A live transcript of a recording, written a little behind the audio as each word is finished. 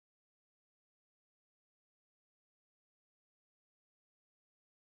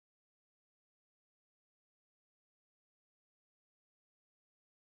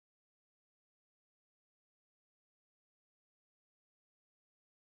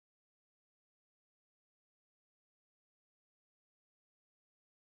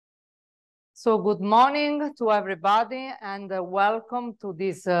So good morning to everybody and welcome to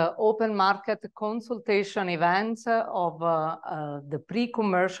this open market consultation event of the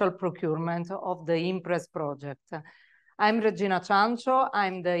pre-commercial procurement of the IMPRES project. I'm Regina Ciancio,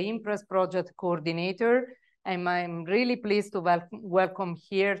 I'm the IMPRES project coordinator, and I'm really pleased to welcome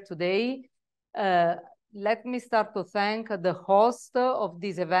here today. Let me start to thank the host of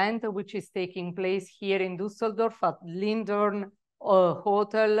this event, which is taking place here in Düsseldorf at Lindorn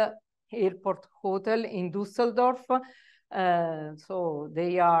Airport Hotel in Düsseldorf. So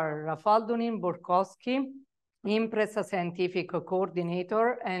they are Rafal Dunin-Borkowski, IMPRES Scientific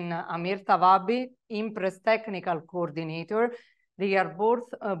Coordinator, and Amir Tavabi, IMPRES Technical Coordinator. They are both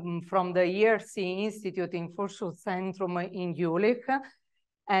from the ERC Institute in Forschungszentrum in Jülich.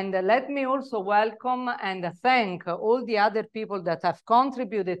 And let me also welcome and thank all the other people that have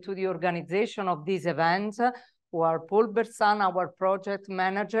contributed to the organization of this event, who are Paul Bersan, our project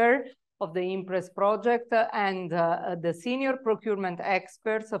manager of the IMPRES project, and the senior procurement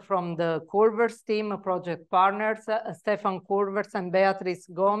experts from the Corvers team, project partners, Stephan Corvers and Beatriz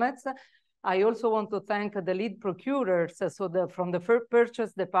Gómez. I also want to thank the lead procurers, from the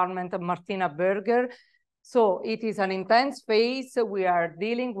purchase department, Martina Börger. So it is an intense phase we are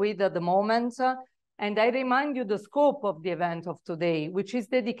dealing with at the moment. And I remind you the scope of the event of today, which is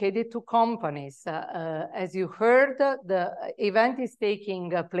dedicated to companies. As you heard, the event is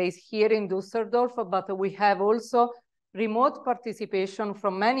taking place here in Düsseldorf, but we have also remote participation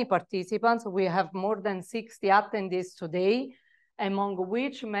from many participants. We have more than 60 attendees today, among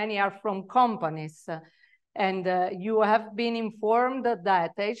which many are from companies. And you have been informed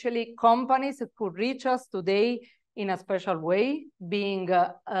that actually companies could reach us today in a special way, being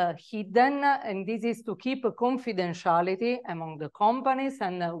hidden, and this is to keep a confidentiality among the companies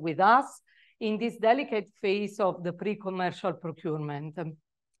and with us in this delicate phase of the pre-commercial procurement.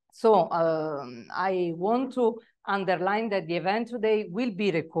 So I want to underline that the event today will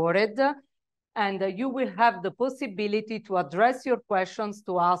be recorded, and you will have the possibility to address your questions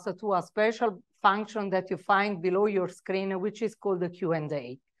to us to a special function that you find below your screen, which is called the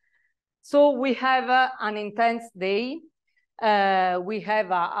Q&A. So we have an intense day. We have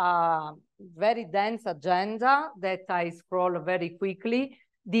a very dense agenda that I scroll very quickly.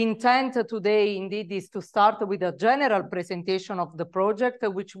 The intent today indeed is to start with a general presentation of the project,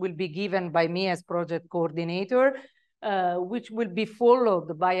 which will be given by me as project coordinator, which will be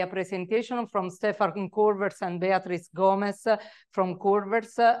followed by a presentation from Stephan Corvers and Beatriz Gómez from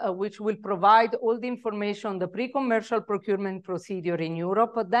Corvers, which will provide all the information on the pre-commercial procurement procedure in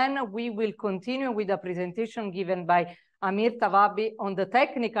Europe. Then we will continue with a presentation given by Amir Tavabi on the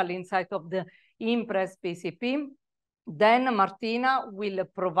technical insight of the IMPRES PCP. Then Martina will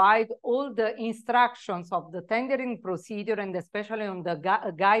provide all the instructions of the tendering procedure and especially on the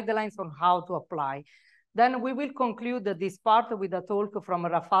guidelines on how to apply. Then we will conclude this part with a talk from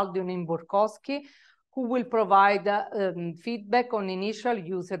Rafal Dunin-Borkowski, who will provide feedback on initial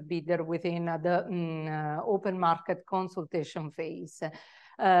user bidder within the open market consultation phase.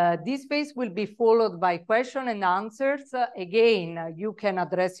 This phase will be followed by question and answers. Again, you can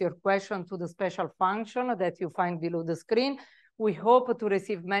address your question to the special function that you find below the screen. We hope to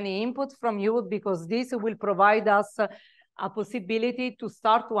receive many input from you because this will provide us a possibility to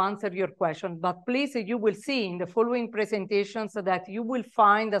start to answer your question. But please, you will see in the following presentations that you will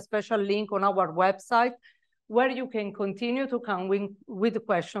find a special link on our website where you can continue to come with the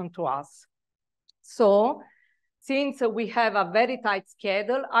question to us. So, since we have a very tight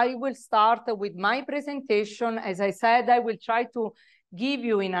schedule, I will start with my presentation. As I said, I will try to give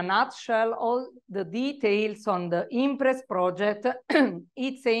you in a nutshell all the details on the IMPRES project,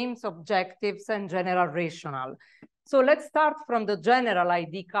 its aims, objectives, and general rationale. So let's start from the general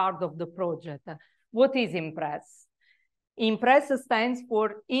ID card of the project. What is IMPRES? IMPRES stands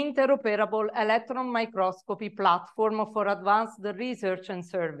for Interoperable Electron Microscopy Platform for Advanced Research and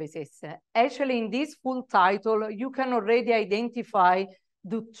Services. Actually, in this full title, you can already identify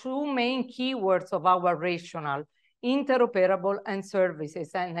the two main keywords of our rationale, interoperable and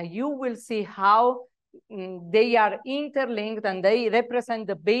services. And you will see how they are interlinked and they represent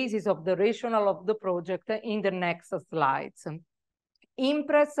the basis of the rationale of the project in the next slides.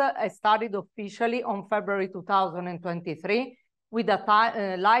 IMPRES started officially on February 2023 with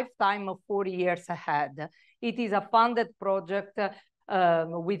a lifetime of 4 years ahead. It is a funded project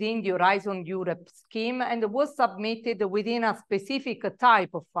within the Horizon Europe scheme and was submitted within a specific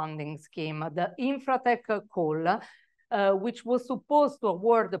type of funding scheme, the Infratech call, which was supposed to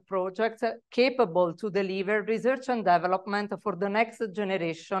award the projects capable to deliver research and development for the next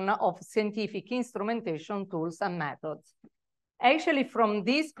generation of scientific instrumentation tools and methods. Actually, from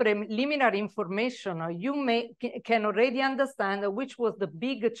this preliminary information, you can already understand which was the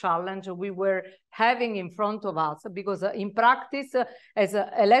big challenge we were having in front of us, because in practice, as an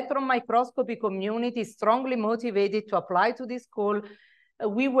electron microscopy community strongly motivated to apply to this call,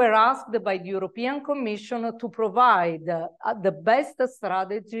 we were asked by the European Commission to provide the best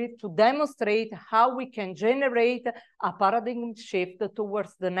strategy to demonstrate how we can generate a paradigm shift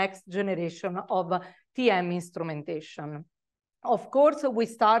towards the next generation of TM instrumentation. Of course, we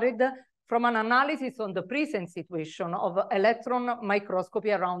started from an analysis on the present situation of electron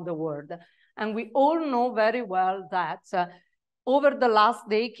microscopy around the world. And we all know very well that over the last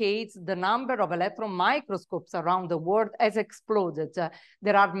decades, the number of electron microscopes around the world has exploded.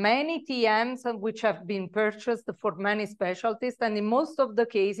 There are many TMs which have been purchased for many specialties, and in most of the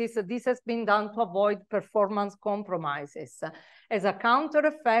cases, this has been done to avoid performance compromises. As a counter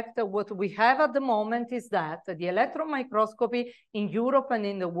effect, what we have at the moment is that the electron microscopy in Europe and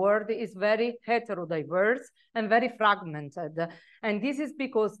in the world is very heterodiverse and very fragmented. And this is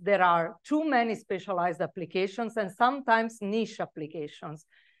because there are too many specialized applications and sometimes niche applications.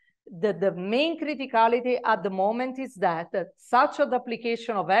 The main criticality at the moment is that such a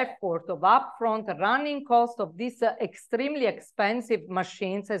duplication of effort, of upfront running cost of these extremely expensive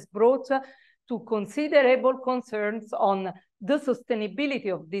machines has brought to considerable concerns on the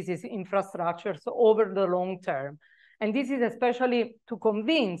sustainability of these infrastructures over the long term. And this is especially to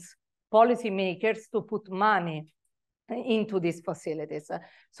convince policymakers to put money into these facilities.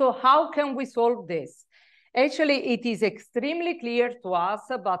 So how can we solve this? Actually, it is extremely clear to us,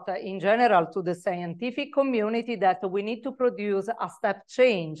 but in general to the scientific community, that we need to produce a step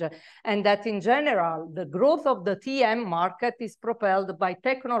change, and that in general, the growth of the TM market is propelled by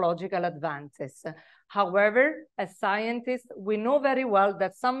technological advances. However, as scientists, we know very well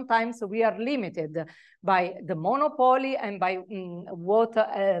that sometimes we are limited by the monopoly and by what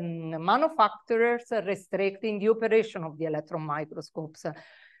manufacturers restricting the operation of the electron microscopes.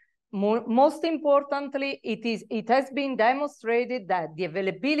 Most importantly, it has been demonstrated that the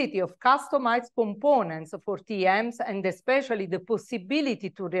availability of customized components for TMs, and especially the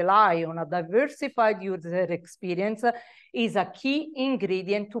possibility to rely on a diversified user experience, is a key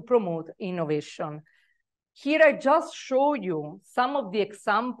ingredient to promote innovation. Here I just show you some of the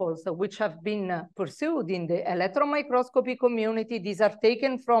examples which have been pursued in the electron microscopy community. These are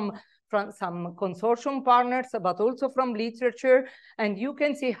taken from some consortium partners, but also from literature. And you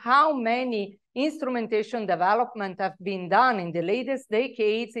can see how many instrumentation development have been done in the latest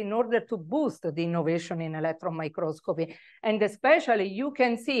decades in order to boost the innovation in electron microscopy. And especially you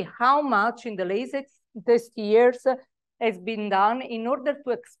can see how much in the latest years has been done in order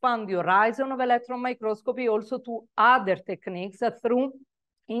to expand the horizon of electron microscopy also to other techniques through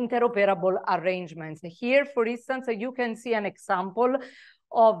interoperable arrangements. Here, for instance, you can see an example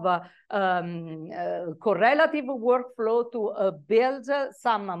of correlative workflow to build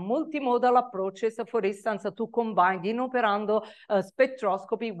some multimodal approaches, for instance, to combine inoperando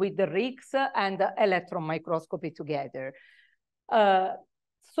spectroscopy with the RIGS and electron microscopy together.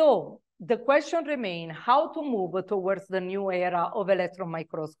 So the question remains how to move towards the new era of electron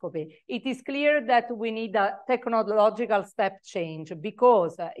microscopy. It is clear that we need a technological step change,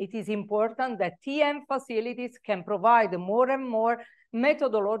 because it is important that TM facilities can provide more and more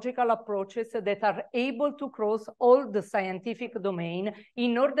methodological approaches that are able to cross all the scientific domain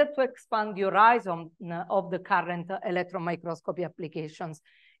in order to expand the horizon of the current electron microscopy applications.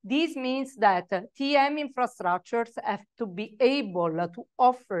 This means that TM infrastructures have to be able to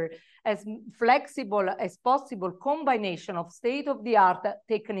offer as flexible as possible combination of state-of-the-art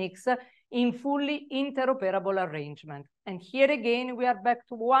techniques in fully interoperable arrangement. And here again, we are back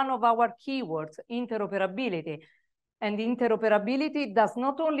to one of our keywords, interoperability. And interoperability does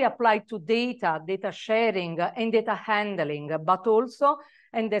not only apply to data sharing and data handling, but also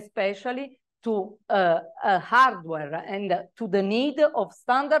and especially to hardware and to the need of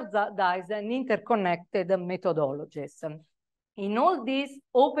standardized and interconnected methodologies. In all this,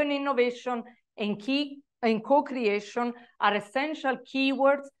 open innovation and co-creation are essential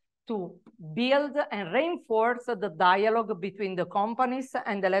keywords to build and reinforce the dialogue between the companies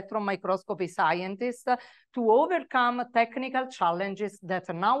and electron microscopy scientists to overcome technical challenges that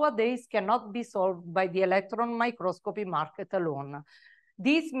nowadays cannot be solved by the electron microscopy market alone.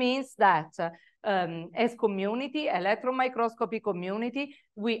 This means that as community, electron microscopy community,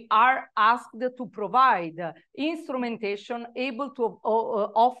 we are asked to provide instrumentation able to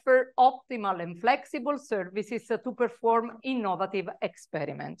offer optimal and flexible services to perform innovative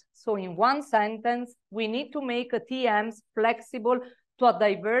experiments. So in one sentence, we need to make TMs flexible to a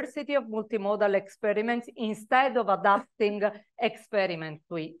diversity of multimodal experiments instead of adapting experiment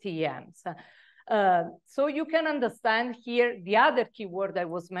TMs. So you can understand here the other keyword I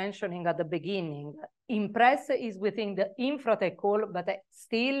was mentioning at the beginning. Impress is within the Infratech call, but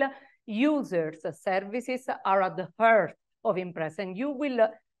still users' services are at the heart of Impress. And you will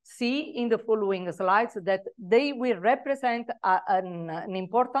see in the following slides that they will represent an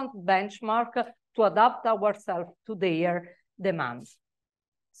important benchmark to adapt ourselves to their demands.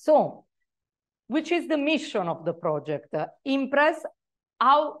 So, which is the mission of the project? Impress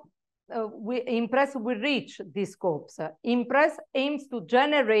will reach these scopes. Impress aims to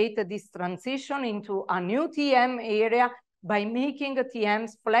generate this transition into a new TM area by making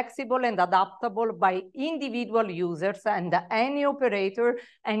TMs flexible and adaptable by individual users and any operator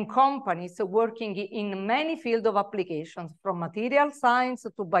and companies working in many fields of applications, from material science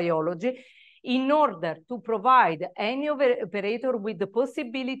to biology, in order to provide any operator with the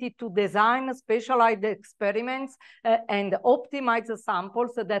possibility to design specialized experiments and optimize the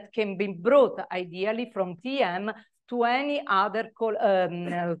samples that can be brought ideally from TM to any other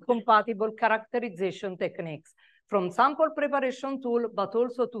compatible characterization techniques, from sample preparation tool, but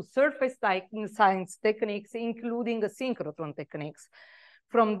also to surface science techniques, including synchrotron techniques.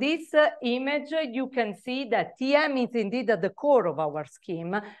 From this image, you can see that TM is indeed at the core of our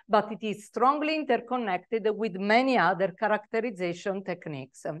scheme, but it is strongly interconnected with many other characterization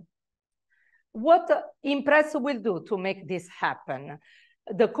techniques. What Impress will do to make this happen?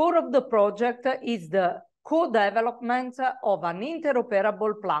 The core of the project is the co-development of an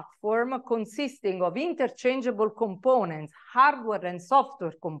interoperable platform consisting of interchangeable components, hardware and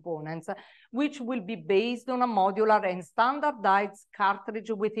software components, which will be based on a modular and standardized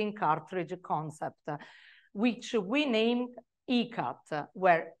cartridge within cartridge concept, which we named ECAT,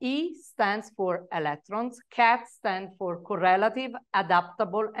 where E stands for electrons, CAT stands for correlative,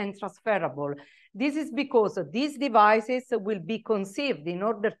 adaptable, and transferable. This is because these devices will be conceived in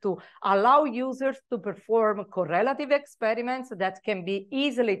order to allow users to perform correlative experiments that can be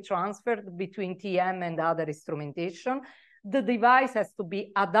easily transferred between TM and other instrumentation. The device has to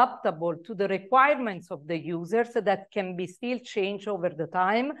be adaptable to the requirements of the users that can be still changed over the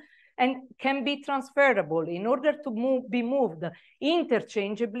time, and can be transferable in order to be moved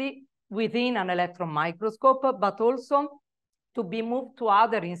interchangeably within an electron microscope, but also to be moved to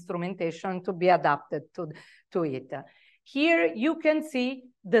other instrumentation to be adapted to it. Here you can see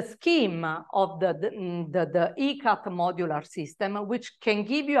the scheme of the ECAT modular system, which can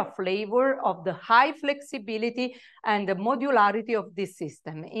give you a flavor of the high flexibility and the modularity of this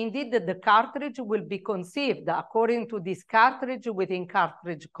system. Indeed, the cartridge will be conceived according to this cartridge within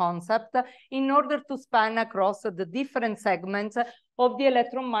cartridge concept in order to span across the different segments of the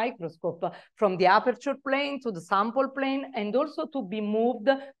electron microscope, from the aperture plane to the sample plane, and also to be moved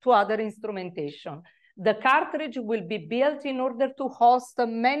to other instrumentation. The cartridge will be built in order to host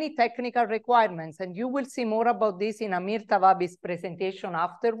many technical requirements, and you will see more about this in Amir Tavabi's presentation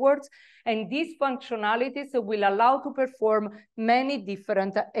afterwards. And these functionalities will allow to perform many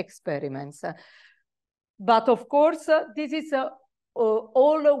different experiments. But of course, this is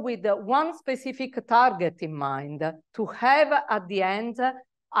all with one specific target in mind, to have at the end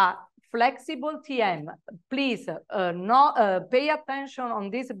a flexible TM. Please pay attention on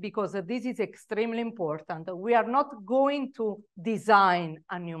this, because this is extremely important. We are not going to design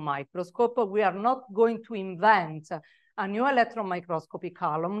a new microscope. We are not going to invent a new electron microscopy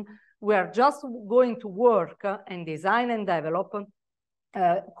column. We are just going to work and design and develop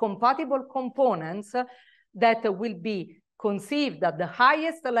compatible components that will be conceived at the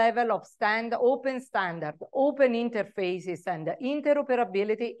highest level of open standard, open interfaces, and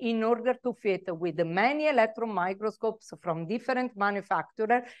interoperability in order to fit with many electron microscopes from different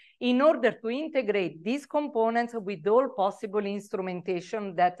manufacturers, in order to integrate these components with all possible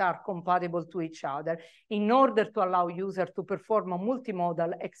instrumentation that are compatible to each other, in order to allow users to perform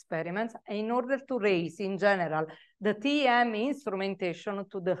multimodal experiments, and in order to raise, in general, the TM instrumentation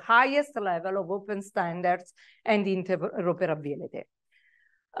to the highest level of open standards and interoperability.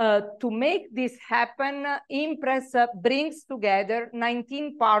 To make this happen, Impress brings together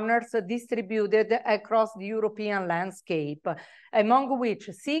 19 partners distributed across the European landscape, among which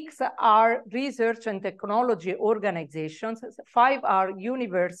 6 are research and technology organizations, 5 are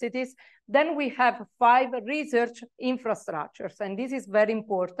universities, then we have 5 research infrastructures. And this is very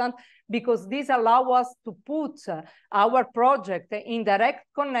important, because this allows us to put our project in direct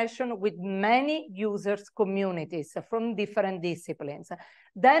connection with many users' communities from different disciplines.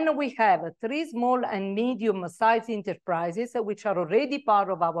 Then we have 3 small and medium-sized enterprises, which are already part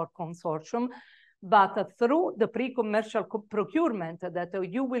of our consortium, but through the pre-commercial procurement that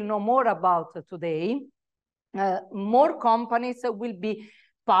you will know more about today, more companies will be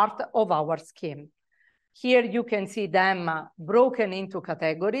part of our scheme. Here you can see them broken into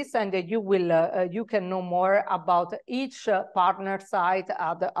categories, and you can know more about each partner site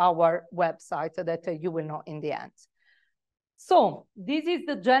at our website that you will know in the end. So this is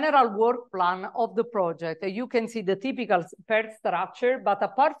the general work plan of the project. You can see the typical PERT structure, but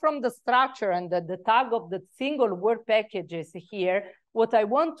apart from the structure and the tag of the single work packages here, what I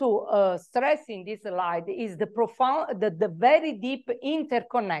want to stress in this slide is the very deep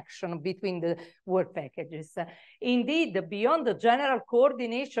interconnection between the work packages. Indeed, beyond the general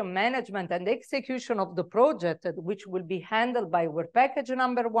coordination, management, and execution of the project, which will be handled by work package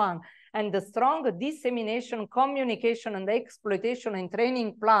number 1, and the strong dissemination, communication, and exploitation and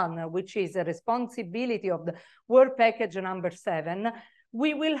training plan, which is a responsibility of the work package number 7,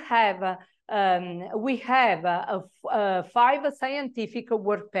 we will have 5 scientific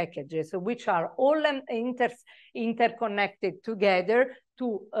work packages, which are all interconnected together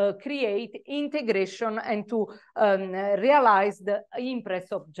to create integration and to realize the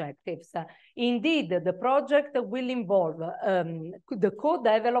IMPRES objectives. Indeed, the project will involve the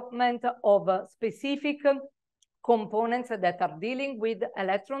co-development of specific components that are dealing with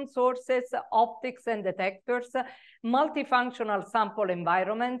electron sources, optics and detectors, multifunctional sample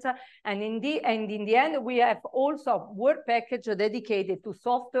environment, and in the end, we have also a work package dedicated to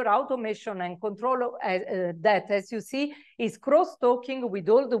software automation and control that, as you see, is cross-talking with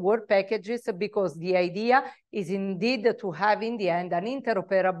all the work packages, because the idea is indeed to have in the end an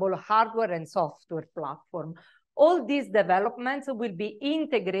interoperable hardware and software platform. All these developments will be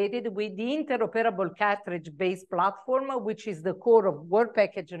integrated with the interoperable cartridge-based platform, which is the core of work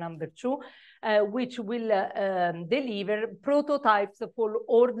package number 2, which will deliver prototypes for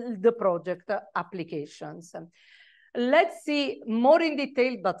all the project applications. Let's see more in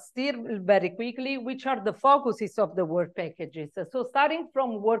detail, but still very quickly, which are the focuses of the work packages. So starting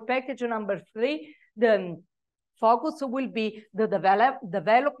from work package number 3, the focus will be the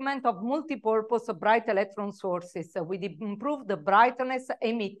development of multi-purpose bright electron sources with improved brightness,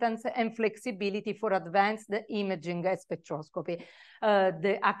 emittance, and flexibility for advanced imaging spectroscopy.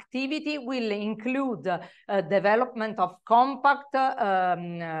 The activity will include development of compact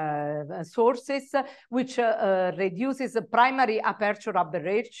sources, which reduces primary aperture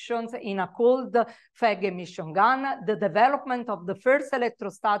aberrations in a cold FEG emission gun, the development of the first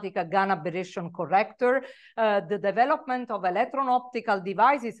electrostatic gun aberration corrector, the development of electron-optical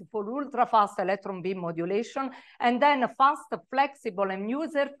devices for ultra-fast electron beam modulation, and then fast, flexible, and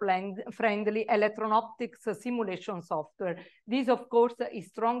user-friendly electron-optics simulation software. This, of course, is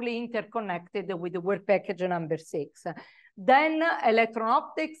strongly interconnected with the work package number 6. Then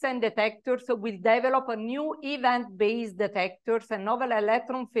electron-optics and detectors will develop a new event-based detectors and novel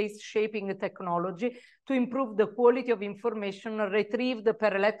electron phase shaping technology to improve the quality of information retrieved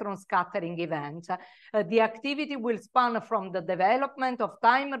per electron scattering event. The activity will span from the development of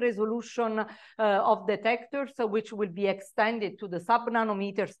time resolution of detectors, which will be extended to the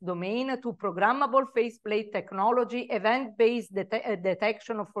sub-nanometers domain, to programmable faceplate technology, event-based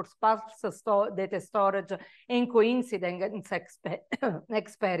detection for sparse data storage and coincidence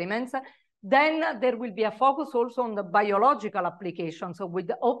experiments. Then there will be a focus also on the biological applications, so with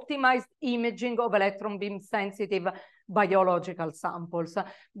the optimized imaging of electron beam sensitive biological samples.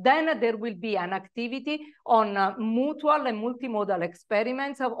 Then there will be an activity on mutual and multimodal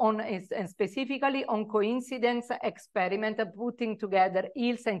experiments and specifically on coincidence experiment, putting together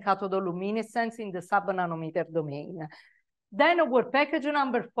EELS and cathodoluminescence in the sub-nanometer domain. Then work package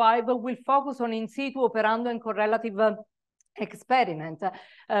number 5 will focus on in situ operando and correlative experiment,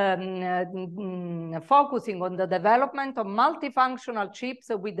 focusing on the development of multifunctional chips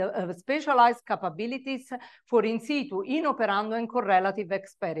with specialized capabilities for in situ, inoperando, and correlative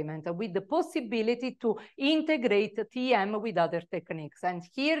experiment, with the possibility to integrate TM with other techniques. And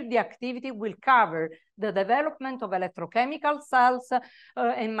here the activity will cover the development of electrochemical cells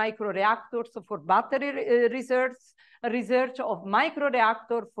and microreactors for battery research of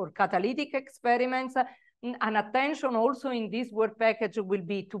microreactor for catalytic experiments. An attention also in this work package will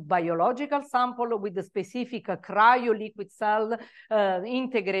be to biological sample with the specific cryo-liquid cell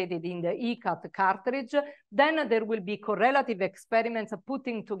integrated in the ECAT cartridge. Then there will be correlative experiments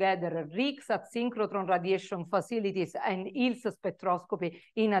putting together RICs at synchrotron radiation facilities and EELS spectroscopy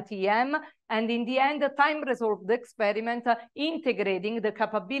in a TM. and in the end, time-resolved experiment integrating the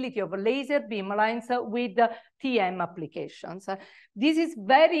capability of laser beamlines with TM applications. This is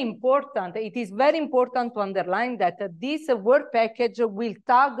very important. It is very important to underline that this work package will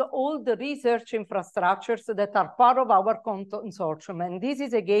tag all the research infrastructures that are part of our consortium. And this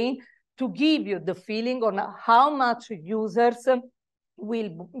is, again, to give you the feeling on how much users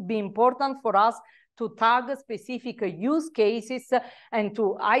will be important for us to tag specific use cases and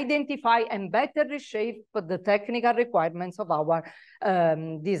to identify and better reshape the technical requirements of our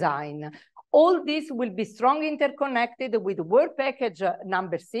design. All this will be strongly interconnected with work package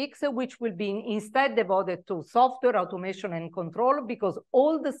number 6, which will be instead devoted to software, automation, and control, because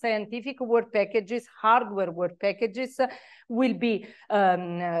all the scientific work packages, hardware work packages, will be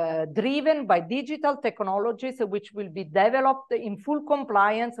driven by digital technologies, which will be developed in full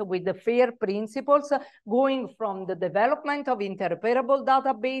compliance with the FAIR principles, going from the development of interoperable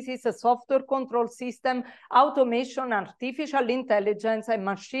databases, a software control system, automation, artificial intelligence, and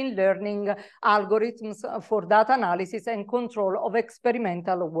machine learning algorithms for data analysis and control of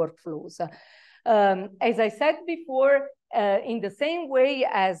experimental workflows. As I said before, in the same way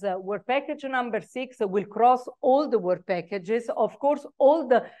as work package number 6 will cross all the work packages, of course, all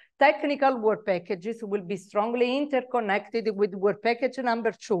the technical work packages will be strongly interconnected with work package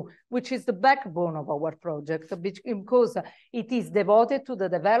number 2, which is the backbone of our project, because it is devoted to the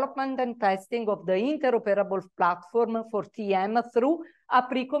development and testing of the interoperable platform for TM through a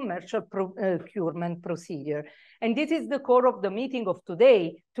pre-commercial procurement procedure. And this is the core of the meeting of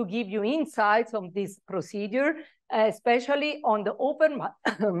today, to give you insights on this procedure, especially on the open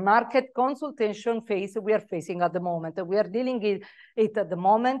market consultation phase we are facing at the moment. We are dealing with it at the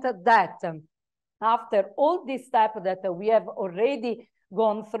moment that after all these steps that we have already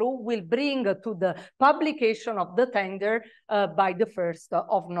gone through, will bring to the publication of the tender by the 1st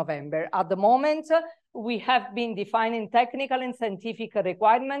of November. At the moment, we have been defining technical and scientific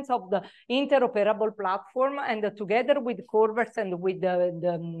requirements of the interoperable platform, and together with Corvers and with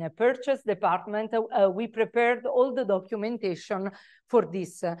the purchase department, we prepared all the documentation for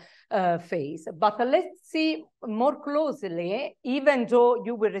this phase. But let's see more closely, even though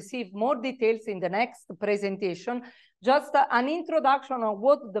you will receive more details in the next presentation, just an introduction on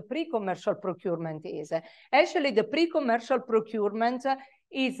what the pre-commercial procurement is. Actually, the pre-commercial procurement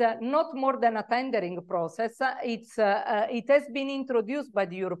is not more than a tendering process. It has been introduced by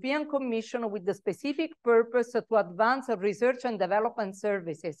the European Commission with the specific purpose to advance research and development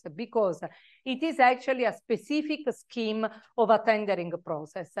services, because it is actually a specific scheme of a tendering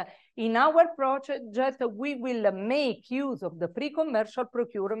process. In our project, we will make use of the pre-commercial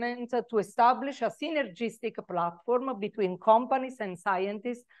procurement to establish a synergistic platform between companies and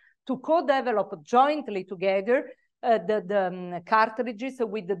scientists to co-develop jointly together the cartridges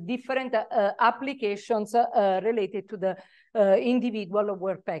with the different applications related to the individual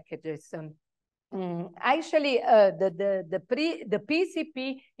work packages. Actually, the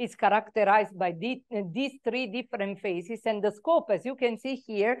PCP is characterized by these 3 different phases, and the scope, as you can see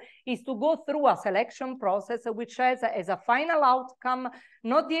here, is to go through a selection process which has as a final outcome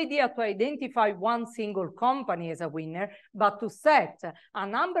not the idea to identify one single company as a winner, but to set a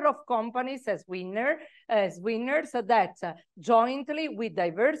number of companies as winners that jointly with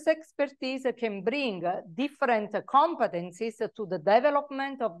diverse expertise can bring different competencies to the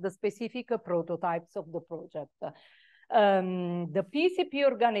development of the specific prototypes of the project. The PCP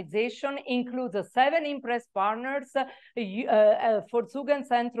organization includes 7 impress partners. For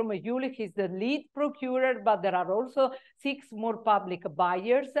Zugenzentrum, Jülich is the lead procurer, but there are also 6 more public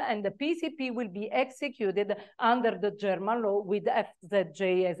buyers, and the PCP will be executed under the German law with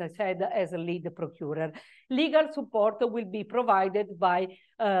FZJ, as I said, as a lead procurer. Legal support will be provided by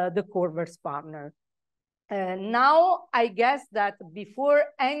the Corvers partner. Now, I guess that before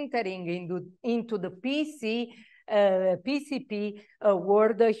entering into the PCP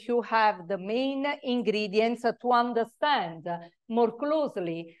world, you have the main ingredients to understand more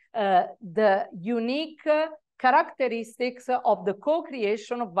closely the unique characteristics of the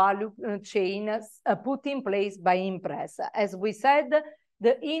co-creation of value chain put in place by Impress. As we said,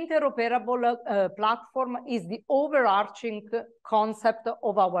 the interoperable platform is the overarching concept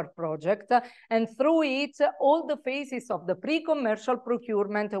of our project, and through it, all the phases of the pre-commercial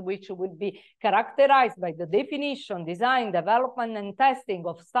procurement, which will be characterized by the definition, design, development, and testing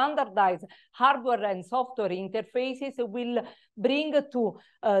of standardized hardware and software interfaces, will bring to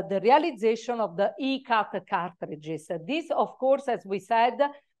the realization of the ECAT cartridges. This, of course, as we said,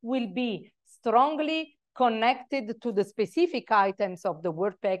 will be strongly connected to the specific items of the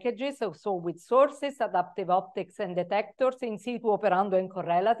work packages, so with sources, adaptive optics, and detectors, in situ, operando, and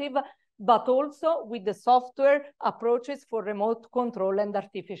correlative, but also with the software approaches for remote control and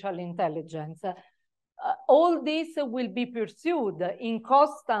artificial intelligence. All this will be pursued in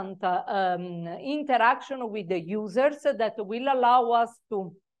constant interaction with the users that will allow us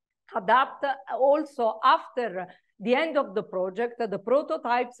to adapt also after the end of the project, the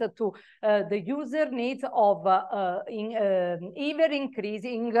prototypes to the user needs of ever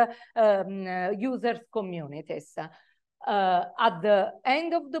increasing users communities. At the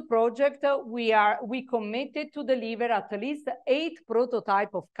end of the project, we committed to deliver at least 8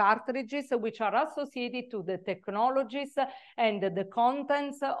 prototypes of cartridges which are associated to the technologies and the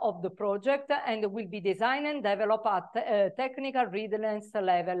contents of the project, and will be designed and developed at technical readiness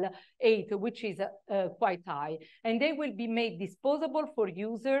level 8, which is quite high. And they will be made disposable for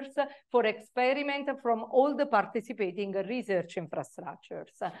users for experiment from all the participating research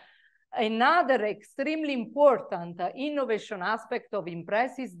infrastructures. Another extremely important innovation aspect of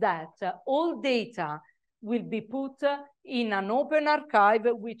Impress is that all data will be put in an open archive,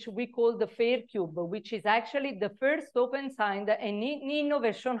 which we call the FAIRcube, which is actually the first open science and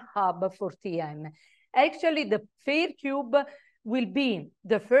innovation hub for TM. Actually, the FAIRcube will be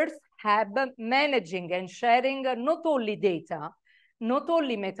the first hub managing and sharing not only data, not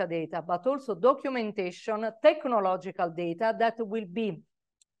only metadata, but also documentation, technological data that will be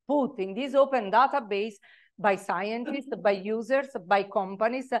put in this open database by scientists, by users, by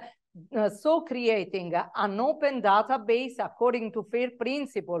companies, so creating an open database according to FAIR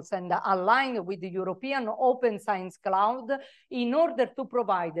principles and aligned with the European Open Science Cloud in order to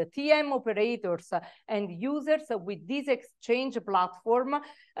provide TM operators and users with this exchange platform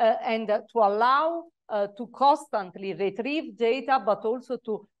and to allow to constantly retrieve data, but also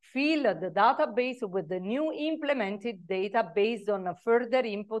to fill the database with the new implemented data based on a further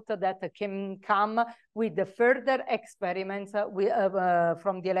input that can come with the further experiments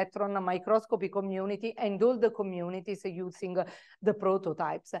from the electron microscopy community and all the communities using the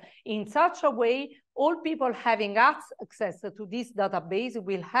prototypes. In such a way, all people having access to this database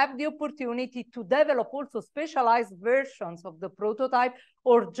will have the opportunity to develop also specialized versions of the prototype,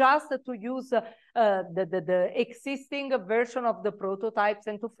 or just to use the existing version of the prototypes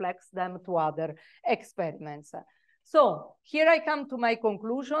and to flex them to other experiments. So here I come to my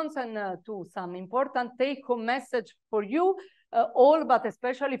conclusions and to some important take-home message for you all, but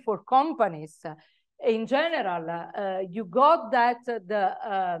especially for companies. In general, you got that the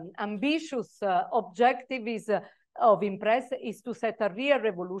ambitious objective of Impress is to set a real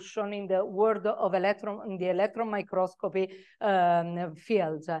revolution in the world of electron microscopy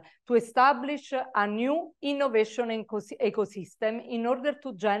field, to establish a new innovation ecosystem in order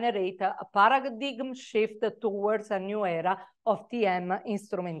to generate a paradigm shift towards a new era of TM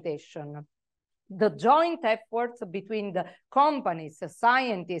instrumentation. The joint efforts between the companies,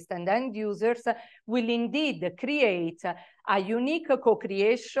 scientists, and end users will indeed create a unique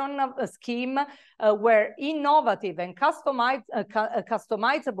co-creation scheme where innovative and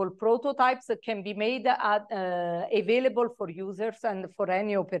customizable prototypes can be made available for users and for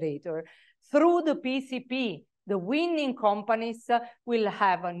any operator. Through the PCP, the winning companies will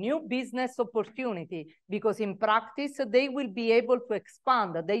have a new business opportunity, because in practice, they will be able to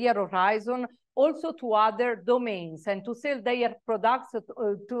expand their horizon also to other domains and to sell their products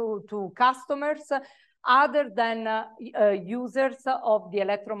to customers other than users of the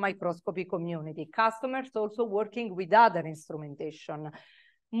electron microscopy community, customers also working with other instrumentation.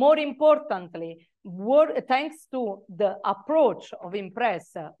 More importantly, thanks to the approach of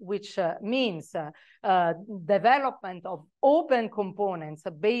Impress, which means development of open components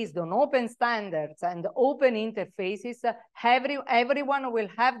based on open standards and open interfaces, everyone will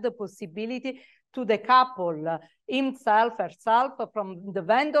have the possibility to decouple himself, herself from the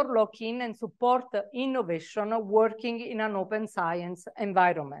vendor lock-in and support innovation working in an open science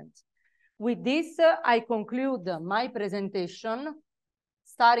environment. With this, I conclude my presentation,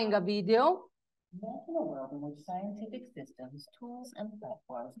 starting a video. Imagine a world in which scientific systems, tools, and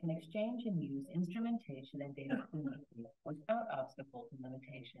platforms can exchange and use instrumentation and data fluently without obstacles and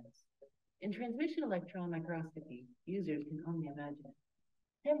limitations. In transmission electron microscopy, users can only imagine.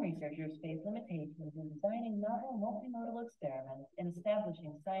 TEM researchers face limitations in designing novel multimodal experiments and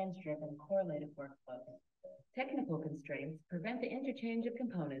establishing science-driven correlative workflows. Technical constraints prevent the interchange of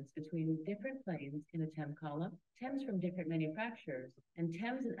components between different planes in a TEM column, TEMs from different manufacturers, and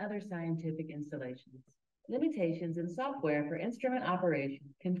TEMs and other scientific installations. Limitations in software for instrument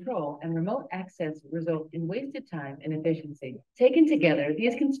operation, control, and remote access result in wasted time and efficiency. Taken together,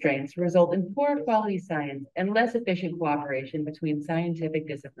 these constraints result in poor quality science and less efficient cooperation between scientific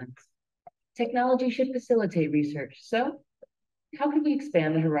disciplines. Technology should facilitate research, so How can we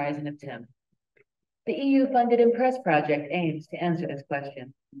expand the horizon of TIM? The EU-funded Impress project aims to answer this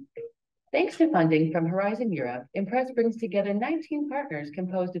question. Thanks to funding from Horizon Europe, Impress brings together 19 partners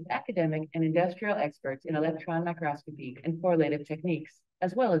composed of academic and industrial experts in electron microscopy and correlative techniques,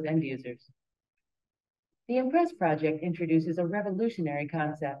 as well as end users. The Impress project introduces a revolutionary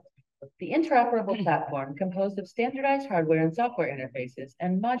concept: the interoperable platform composed of standardized hardware and software interfaces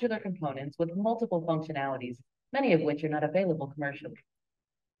and modular components with multiple functionalities, many of which are not available commercially.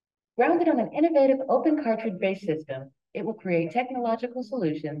 Grounded on an innovative open cartridge-based system, it will create technological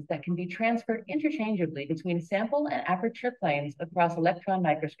solutions that can be transferred interchangeably between sample and aperture planes across electron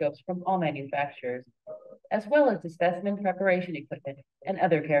microscopes from all manufacturers, as well as to specimen preparation equipment and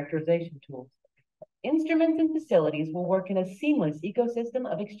other characterization tools. Instruments and facilities will work in a seamless ecosystem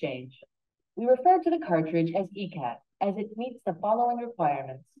of exchange. We refer to the cartridge as ECAT, as it meets the following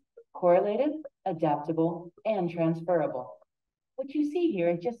requirements: correlated, adaptable, and transferable. What you see here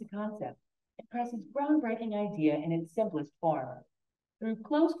is just a concept. Impress's groundbreaking idea in its simplest form. Through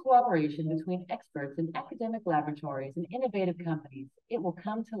close cooperation between experts in academic laboratories and innovative companies, it will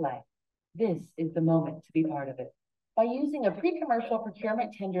come to life. This is the moment to be part of it. By using a pre-commercial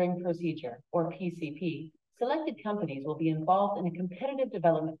procurement tendering procedure, or PCP, selected companies will be involved in a competitive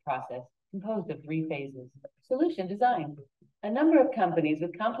development process composed of 3 phases. Solution design. A number of companies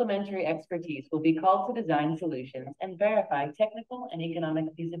with complementary expertise will be called to design solutions and verify technical and economic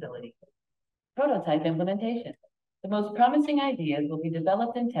feasibility. Prototype implementation. The most promising ideas will be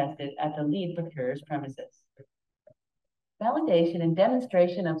developed and tested at the lead procurer's premises. Validation and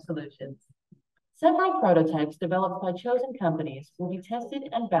demonstration of solutions. Several prototypes developed by chosen companies will be tested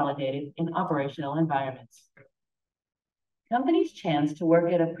and validated in operational environments. Companies' chance to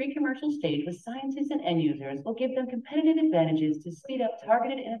work at a pre-commercial stage with scientists and end users will give them competitive advantages to speed up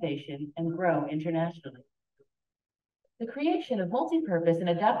targeted innovation and grow internationally. The creation of multi-purpose and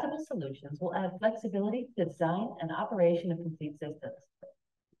adaptable solutions will add flexibility to design and operation of complete systems.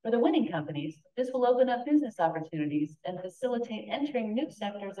 For the winning companies, this will open up business opportunities and facilitate entering new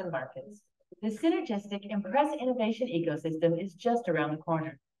sectors and markets. The synergistic Impress innovation ecosystem is just around the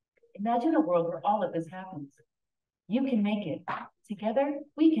corner. Imagine a world where all of this happens. You can make it. Together,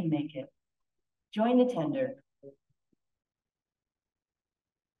 we can make it. Join the tender.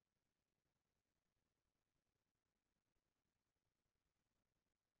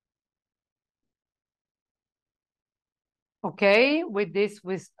 Okay, with this,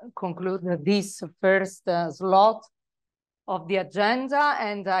 we conclude this first slot of the agenda,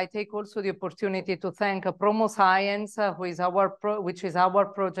 and I take also the opportunity to thank Promo Science, which is our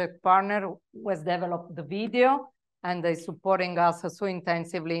project partner, who has developed the video and is supporting us so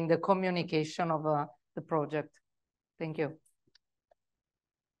intensively in the communication of the project. Thank you.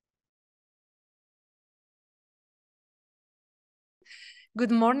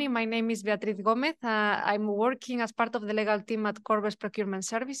 Good morning. My name is Beatriz Gómez. I'm working as part of the legal team at Corvers Procurement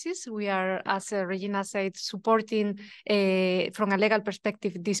Services. We are, as Regina said, supporting from a legal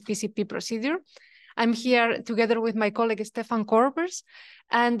perspective this PCP procedure. I'm here together with my colleague Stephan Corvers,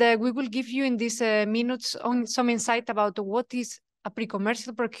 and we will give you in these minutes some insight about what is a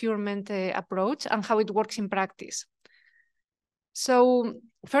pre-commercial procurement approach and how it works in practice. So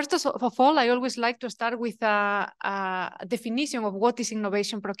first of all, I always like to start with a definition of what is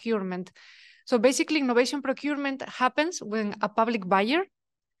innovation procurement. So basically, innovation procurement happens when a public buyer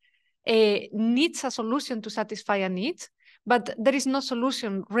needs a solution to satisfy a need, but there is no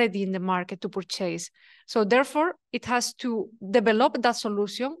solution ready in the market to purchase. So therefore, it has to develop that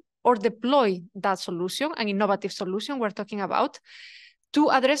solution or deploy that solution, an innovative solution we're talking about, to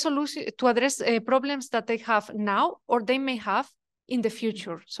address problems that they have now or they may have in the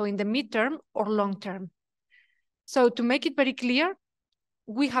future, so in the midterm or long term. So to make it very clear,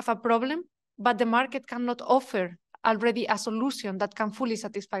 we have a problem, but the market cannot offer already a solution that can fully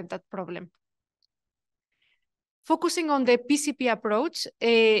satisfy that problem. Focusing on the PCP approach,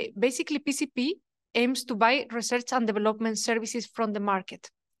 basically PCP aims to buy research and development services from the market.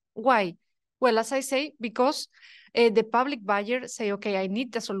 Why? Well, as I say, because the public buyer say, okay, I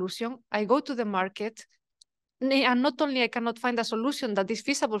need the solution, I go to the market, and not only I cannot find a solution that is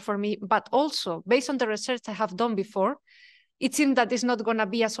feasible for me, but also based on the research I have done before, it seems that it's not gonna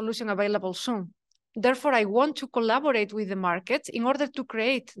be a solution available soon. Therefore, I want to collaborate with the market in order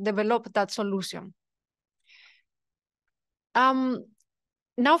to develop that solution.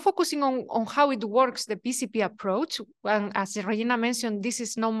 Now focusing on how it works, the PCP approach, and as Regina mentioned, this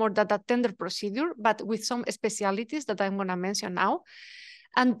is no more than a tender procedure, but with some specialities that I'm gonna mention now.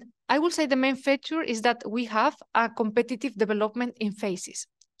 And I will say the main feature is that we have a competitive development in phases.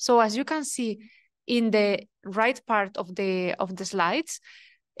 So as you can see in the right part of the slides.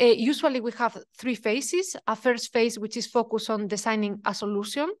 Usually we have 3 phases. A first phase, which is focused on designing a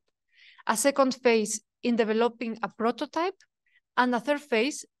solution. A second phase in developing a prototype. And a third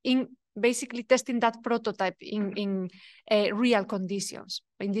phase in basically testing that prototype in real conditions.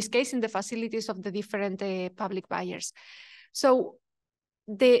 In this case, in the facilities of the different public buyers. So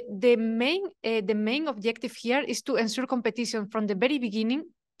the main objective here is to ensure competition from the very beginning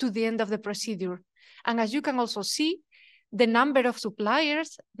to the end of the procedure. And as you can also see, the number of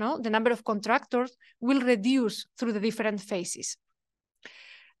suppliers, the number of contractors will reduce through the different phases.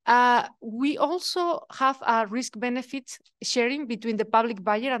 We also have a risk-benefit sharing between the public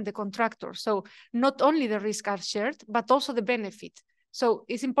buyer and the contractor. So not only the risks are shared, but also the benefit. So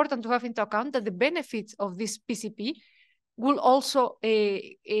it's important to have into account that the benefits of this PCP will also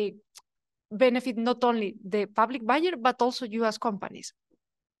benefit not only the public buyer, but also you as companies.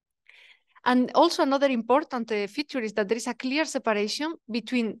 And also another important feature is that there is a clear separation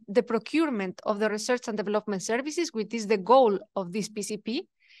between the procurement of the research and development services, which is the goal of this PCP,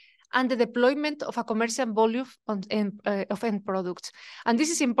 and the deployment of a commercial volume of end products. And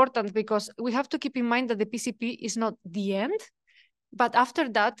this is important because we have to keep in mind that the PCP is not the end, but after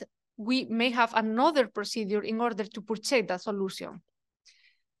that, we may have another procedure in order to purchase that solution.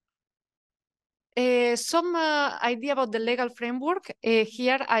 Some idea about the legal framework.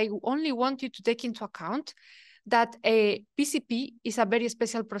 Here, I only want you to take into account that a PCP is a very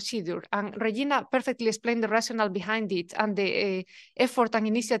special procedure, and Regina perfectly explained the rationale behind it and the effort and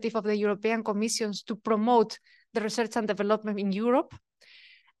initiative of the European Commission to promote the research and development in Europe.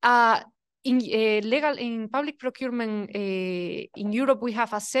 In public procurement in Europe, we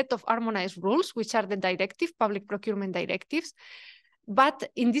have a set of harmonized rules, which are the public procurement directives. But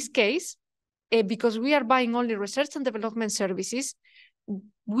in this case, because we are buying only research and development services,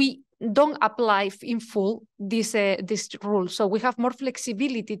 we don't apply in full this rule. So we have more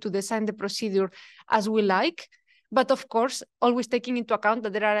flexibility to design the procedure as we like, but of course, always taking into account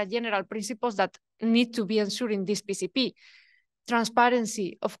that there are general principles that need to be ensured in this PCP.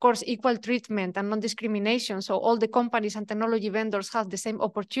 Transparency, of course, equal treatment and non-discrimination, so all the companies and technology vendors have the same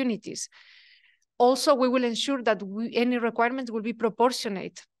opportunities. Also, we will ensure that any requirements will be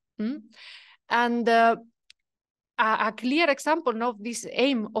proportionate. And a clear example of this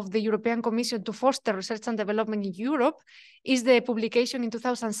aim of the European Commission to foster research and development in Europe is the publication in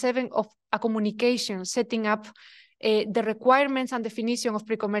 2007 of a communication setting up the requirements and definition of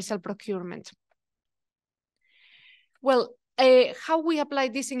pre-commercial procurement. Well, how we apply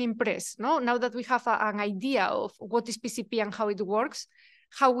this in Impress, now that we have an idea of what is PCP and how it works,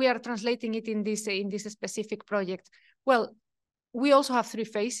 how we are translating it in this specific project. Well, we also have 3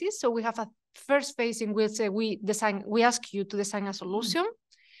 phases. So we have a first phase in which we ask you to design a solution,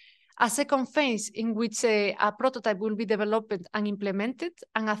 a second phase in which a prototype will be developed and implemented,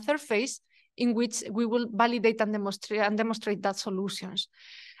 and a third phase in which we will validate and demonstrate that solutions.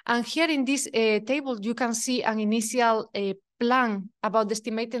 And here in this table, you can see an initial plan about the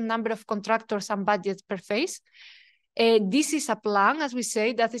estimated number of contractors and budgets per phase. This is a plan, as we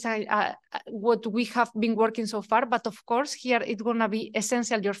say, that is what we have been working so far, but of course, here it's gonna be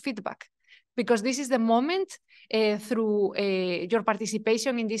essential your feedback, because this is the moment through your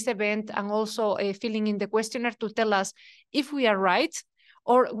participation in this event and also filling in the questionnaire to tell us if we are right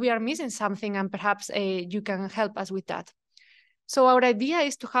or we are missing something, and perhaps you can help us with that. So our idea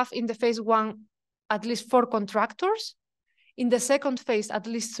is to have in the phase 1 at least 4 contractors, in the second phase at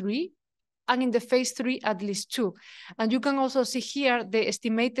least 3, and in the phase 3 at least 2. And you can also see here the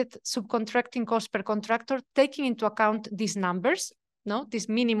estimated subcontracting cost per contractor, taking into account these numbers, this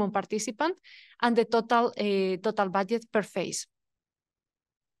minimum participant, and the total budget per phase.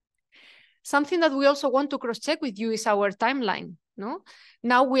 Something that we also want to cross-check with you is our timeline.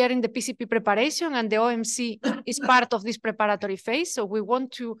 Now we are in the PCP preparation, and the OMC is part of this preparatory phase. So we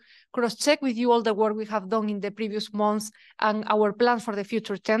want to cross-check with you all the work we have done in the previous months and our plans for the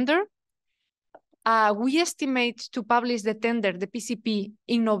future tender. We estimate to publish the tender, the PCP,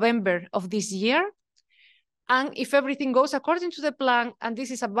 in November of this year. And if everything goes according to the plan, and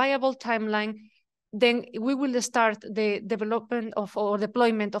this is a viable timeline, then we will start the development or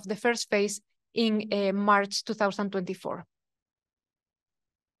deployment of the first phase in March 2024.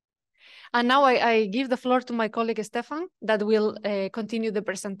 And now I give the floor to my colleague Stephan that will continue the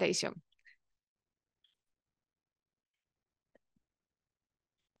presentation.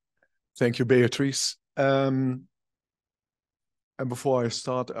 Thank you, Beatriz. And before I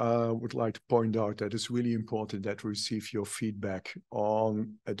start, I would like to point out that it's really important that we receive your feedback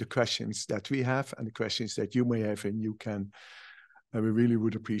on the questions that we have and the questions that you may have, and you can And we really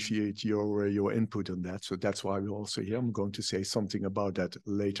would appreciate your input on that. So that's why we're also here. I'm going to say something about that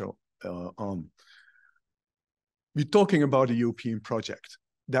later on. We're talking about a European project.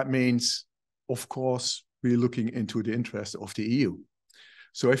 That means, of course, we're looking into the interest of the EU.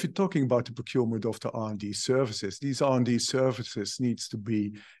 So if you're talking about the procurement of the R&D services, these R&D services needs to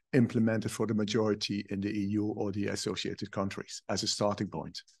be implemented for the majority in the EU or the associated countries as a starting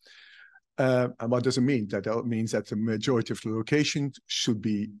point. And what does it mean? That means that the majority of the locations should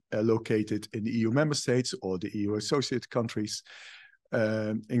be located in the EU member states or the EU associated countries,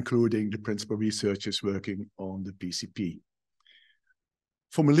 including the principal researchers working on the PCP.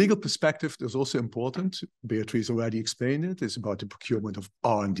 From a legal perspective, there's also important, Beatriz already explained it, it's about the procurement of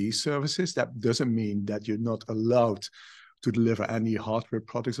R&D services. That doesn't mean that you're not allowed to deliver any hardware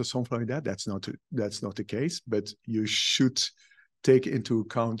products or something like that. That's not the case, but you should take into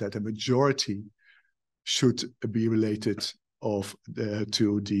account that a majority should be related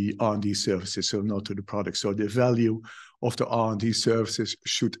to the R&D services, so not to the product. So the value of the R&D services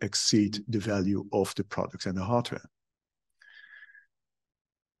should exceed the value of the products and the hardware.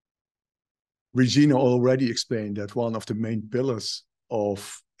 Regina already explained that one of the main pillars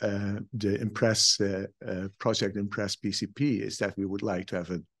of the Impress project, Impress PCP, is that we would like to have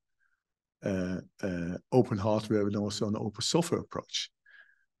an open hardware and also an open software approach.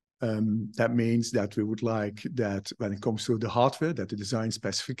 That means that we would like that when it comes to the hardware, that the design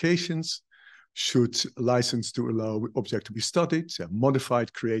specifications should license to allow object to be studied,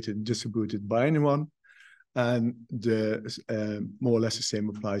 modified, created, and distributed by anyone. And more or less the same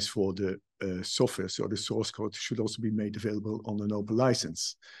applies for the software. So the source code should also be made available on an open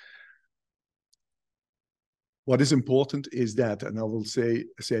license. What is important is that, and I will say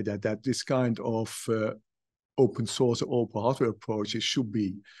that this kind of open source or open hardware approaches should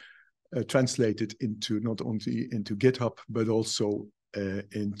be translated into not only into GitHub, but also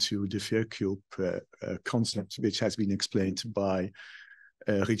into the Faircube concept, which has been explained by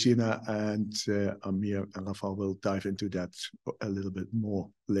Regina, and Amir and Rafal will dive into that a little bit more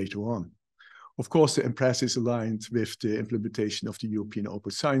later on. Of course, the Impress is aligned with the implementation of the European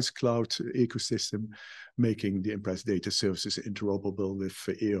Open Science Cloud ecosystem, making the Impress data services interoperable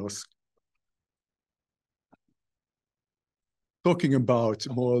with EOS. Talking about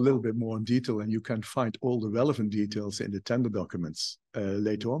a little bit more in detail, and you can find all the relevant details in the tender documents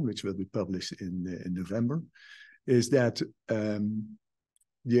later on, which will be published in November, is that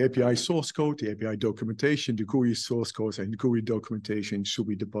the API source code, the API documentation, the GUI source codes, and GUI documentation should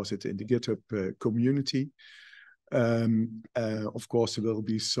be deposited in the GitHub community. Of course, there will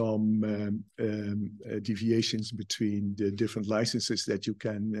be some deviations between the different licenses that you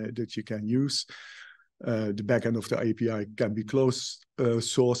can use. The backend of the API can be closed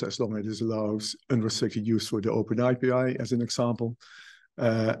source as long as it allows unrestricted use for the open API, as an example.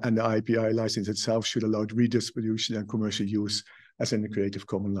 And the API license itself should allow redistribution and commercial use as in the Creative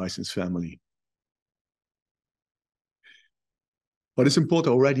Commons license family. But it's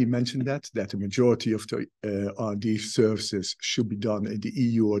important, I already mentioned that the majority of the R&D services should be done in the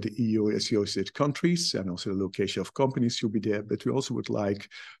EU or the EU associated countries, and also the location of companies should be there. But we also would like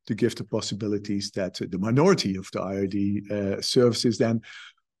to give the possibilities that the minority of the R&D services then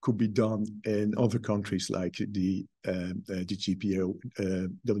could be done in other countries like the GPO,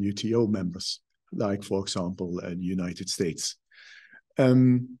 WTO members, like, for example, the United States.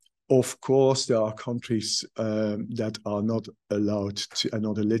 Of course, there are countries that are not allowed to, are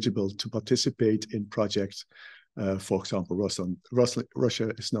not eligible to participate in projects. For example,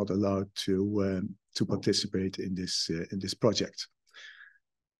 Russia is not allowed to participate in this project.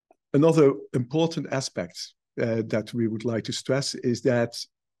 Another important aspect that we would like to stress is that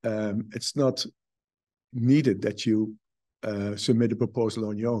it's not needed that you submit a proposal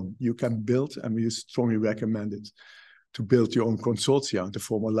on your own. You can build, and we strongly recommend it, to build your own consortia, to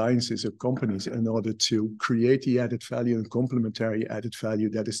form alliances of companies in order to create the added value and complementary added value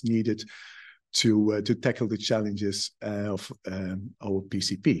that is needed to tackle the challenges of our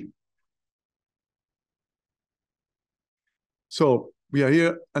PCP. So we are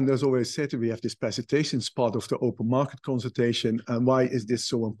here, and as always said, we have this presentation as part of the open market consultation. And why is this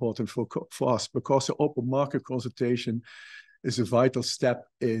so important for us? Because the open market consultation is a vital step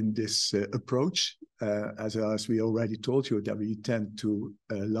in this approach. As we already told you, that we intend to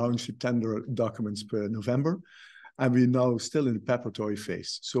launch the tender documents per November, and we're now still in the preparatory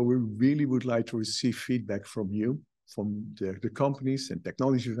phase. So we really would like to receive feedback from you, from the companies and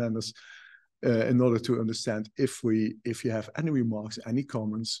technology vendors, in order to understand if you have any remarks, any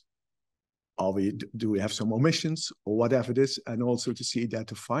comments, do we have some omissions or whatever it is, and also to see that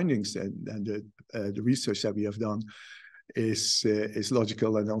the findings and the research that we have done is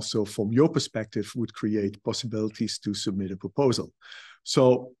logical, and also from your perspective would create possibilities to submit a proposal.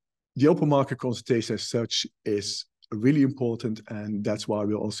 So the open market consultation as such is really important, and that's why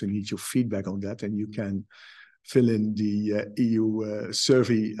we also need your feedback on that, and you can fill in the EU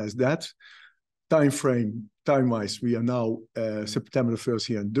survey as that. Time-wise, we are now September the 1st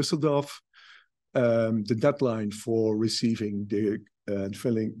here in Düsseldorf. The deadline for receiving the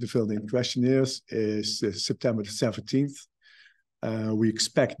filling questionnaires is September the 17th. We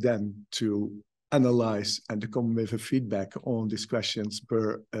expect then to analyze and to come with a feedback on these questions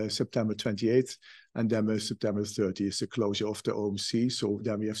per September 28th, and then by September 30th is the closure of the OMC. So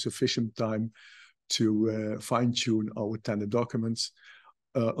then we have sufficient time to fine-tune our tender documents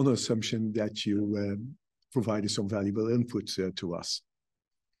on the assumption that you provided some valuable input to us.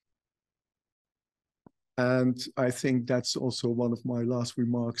 And I think that's also one of my last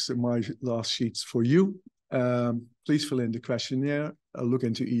remarks, my last sheets for you. Please fill in the questionnaire, look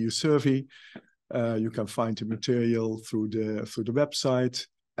into EU survey. You can find the material through the website.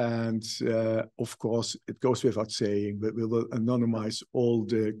 And of course, it goes without saying, but we will anonymize all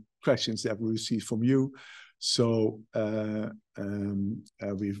the questions that we receive from you. So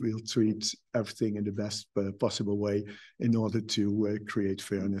we will treat everything in the best possible way in order to create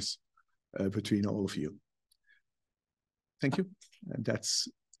fairness between all of you. Thank you. And that's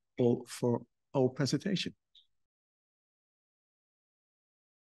all for our presentation.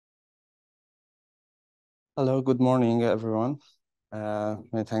 Hello, good morning, everyone.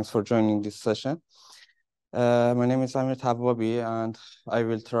 Many thanks for joining this session. My name is Amir Tavabi, and I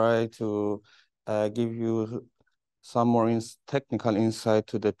will try to give you some more technical insight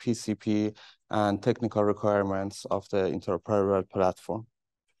to the PCP and technical requirements of the interoperable platform.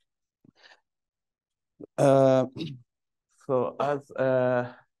 So as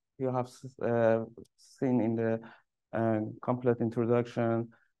you have seen in the complete introduction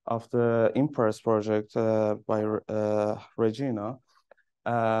of the IMPRESS project by Regina,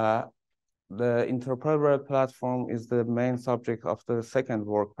 the interoperable platform is the main subject of the second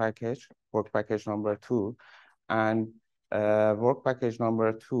work package number 2. And work package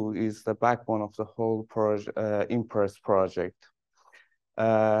number 2 is the backbone of the whole IMPRESS project,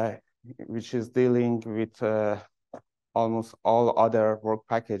 which is dealing with almost all other work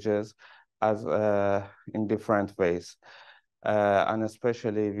packages as in different ways, and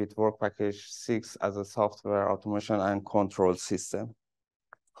especially with work package 6 as a software automation and control system.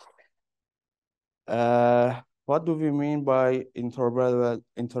 What do we mean by interoperable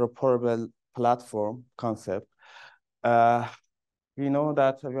platform concept? We know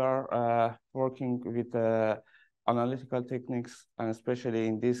that we are working with analytical techniques, and especially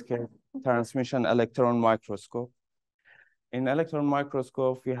in this case, transmission electron microscope. In electron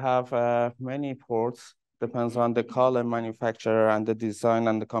microscope, we have many ports, depends on the column manufacturer and the design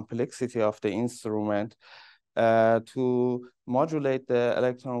and the complexity of the instrument, to modulate the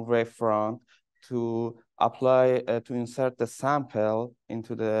electron wavefront, to apply, to insert the sample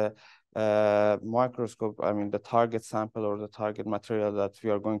into the microscope, I mean the target sample or the target material that we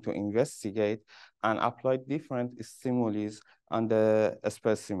are going to investigate, and apply different stimuli on the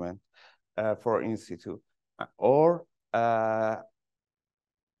specimen for in situ, or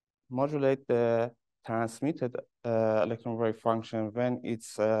modulate the transmitted electron wave function when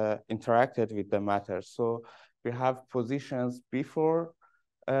it's interacted with the matter. So we have positions before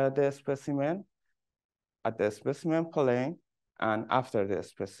the specimen, at the specimen plane, and after the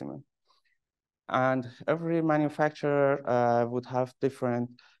specimen. And every manufacturer would have different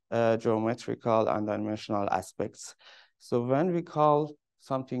geometrical and dimensional aspects. So when we call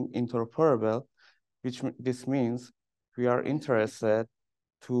something interoperable, this means we are interested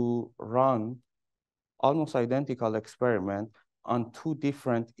to run almost identical experiment on 2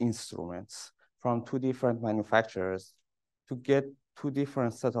 different instruments from 2 different manufacturers to get 2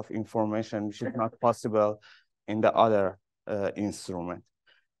 different sets of information, which is not possible in the other instrument.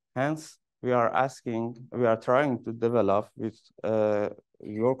 Hence, we are trying to develop with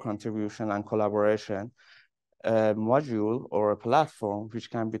your contribution and collaboration a module or a platform which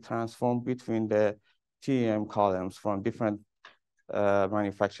can be transformed between the TEM columns from different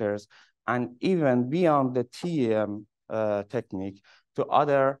manufacturers, and even beyond the TEM technique to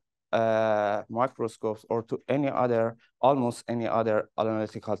other microscopes or to almost any other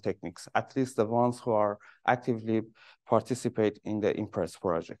analytical techniques, at least the ones who are actively participate in the IMPRESS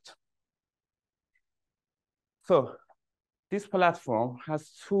project. So this platform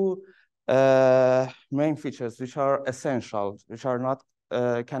has 2 main features which are essential, which are not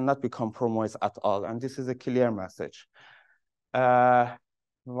cannot be compromised at all, and this is a clear message.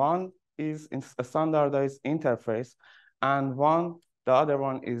 One is a standardized interface and the other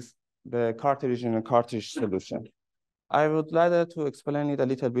one is the cartridge in a cartridge solution. I would like to explain it a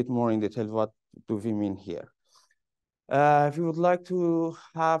little bit more in detail. What do we mean here? We would like to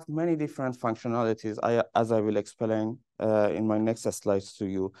have many different functionalities, as I will explain in my next slides to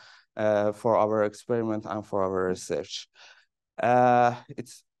you, for our experiment and for our research. And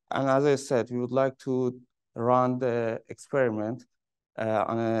as I said, we would like to run the experiment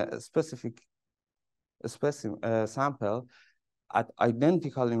on a specific sample at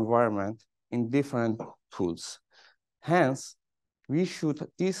identical environment in different tools. Hence,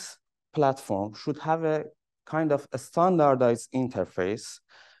 this platform should have a kind of a standardized interface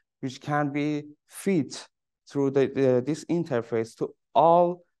which can be fed through this interface to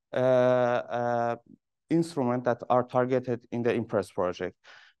all instruments that are targeted in the IMPRESS project,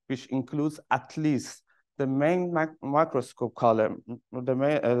 which includes at least the main microscope column,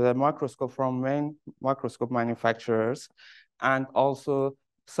 the microscope from main microscope manufacturers, and also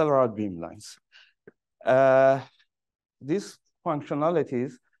several beamlines. These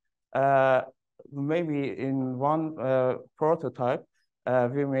functionalities, maybe in one prototype,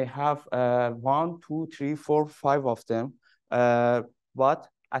 we may have 1, 2, 3, 4, 5 of them, but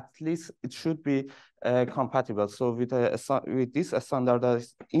at least it should be compatible. So with this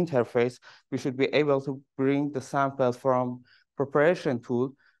standardized interface, we should be able to bring the sample from preparation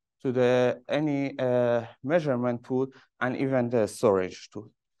tool to any measurement tool and even the storage tool.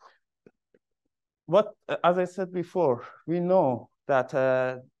 But as I said before, we know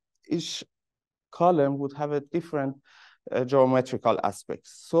that each column would have a different geometrical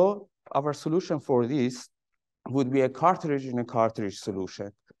aspects. So our solution for this would be a cartridge in a cartridge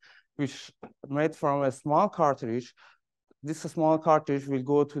solution, which made from a small cartridge. This small cartridge will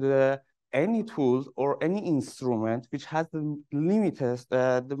go to any tool or any instrument which has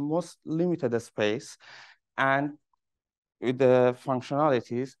the most limited space and with the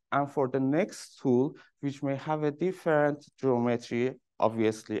functionalities. And for the next tool, which may have a different geometry,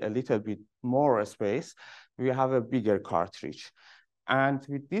 obviously a little bit more space, we have a bigger cartridge. And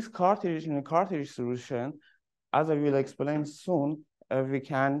with this cartridge in a cartridge solution, as I will explain soon, we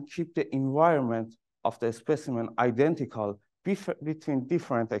can keep the environment of the specimen identical between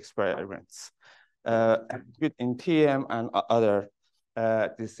different experiments in TM and other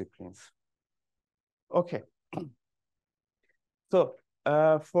disciplines. Okay. So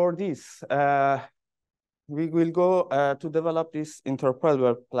for this, we will go to develop this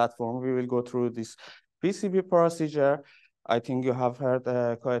interoperable platform. We will go through this PCB procedure. I think you have heard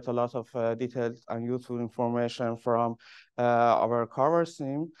quite a lot of detailed and useful information from our Corvers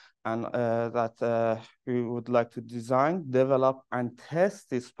team, and that we would like to design, develop, and test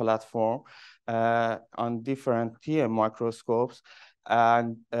this platform on different TM microscopes.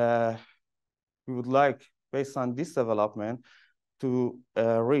 And we would like, based on this development, to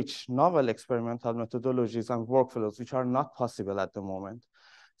reach novel experimental methodologies and workflows which are not possible at the moment.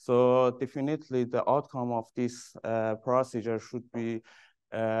 So definitely the outcome of this procedure should be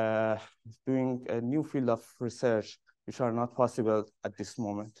doing a new field of research which are not possible at this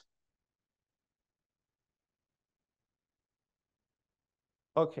moment.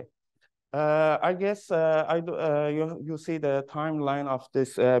 Okay. I guess you see the timeline of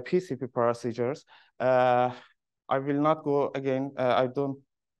this PCP procedures. I will not go again. I don't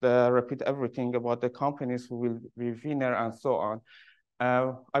repeat everything about the companies who will be winner and so on.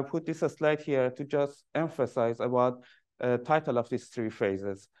 I put this slide here to just emphasize about the title of these 3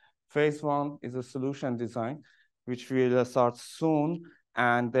 phases. Phase 1 is a solution design, which will start soon,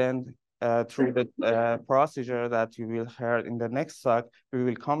 and then through the procedure that you will hear in the next talk, we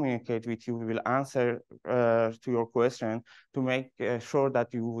will communicate with you, we will answer to your question to make sure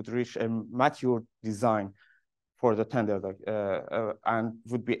that you would reach a mature design for the tender and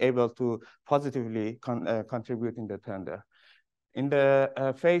would be able to positively contribute in the tender. In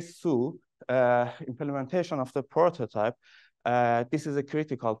the phase 2, implementation of the prototype, this is a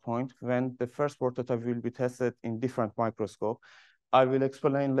critical point when the first prototype will be tested in different microscope. I will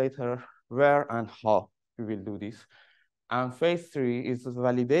explain later where and how we will do this. And phase 3 is the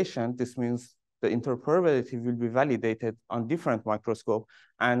validation. This means the interoperability will be validated on different microscope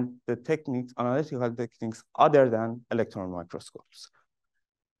and the techniques, analytical techniques other than electron microscopes.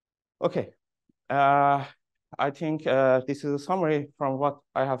 Okay, I think this is a summary from what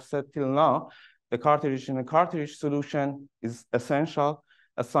I have said till now. The cartridge in a cartridge solution is essential.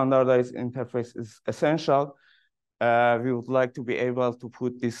 A standardized interface is essential. We would like to be able to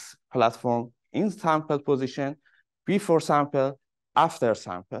put this platform in sample position, before sample, after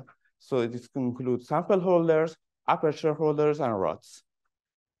sample. So this can include sample holders, aperture holders, and rods.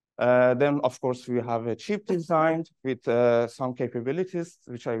 Then, of course, we have a chip designed with some capabilities,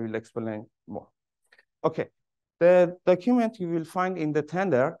 which I will explain more. Okay, the document you will find in the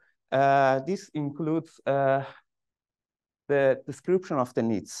tender, this includes the description of the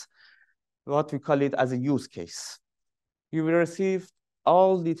needs, what we call it as a use case. You will receive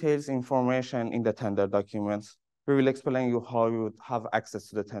all details information in the tender documents. We will explain you how you would have access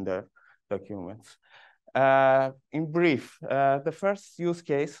to the tender documents. In brief, the first use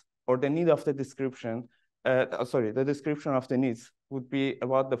case or the need of the description, the description of the needs would be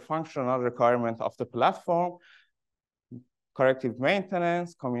about the functional requirement of the platform, corrective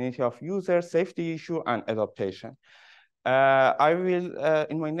maintenance, community of users, safety issue, and adaptation. I will,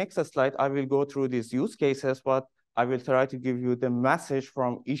 in my next slide, I will go through these use cases, but I will try to give you the message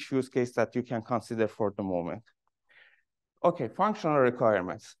from each use case that you can consider for the moment. Okay, functional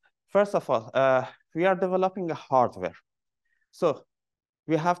requirements. First of all, we are developing a hardware. So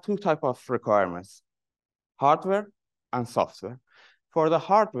we have two types of requirements, hardware and software. For the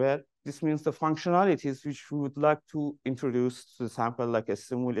hardware, this means the functionalities which we would like to introduce to the sample, like a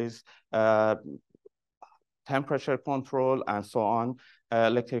stimulus, temperature control, and so on,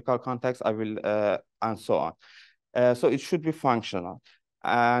 electrical contacts, and so on. So it should be functional.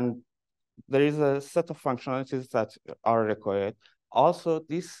 And there is a set of functionalities that are required. Also,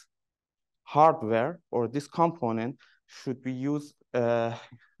 this hardware or this component should be used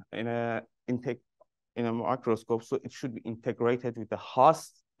in a microscope, so it should be integrated with the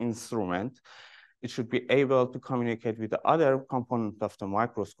host instrument. It should be able to communicate with the other component of the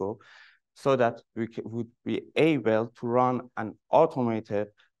microscope so that we would be able to run an automated,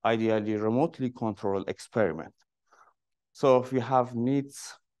 ideally remotely controlled experiment. So if we have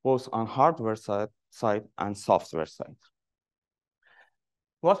needs both on hardware side and software side.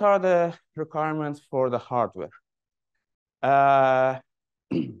 What are the requirements for the hardware?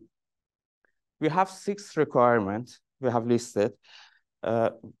 We have 6 requirements we have listed.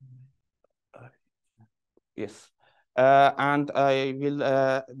 Yes. And I will,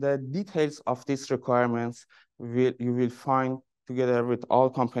 the details of these requirements you will find together with all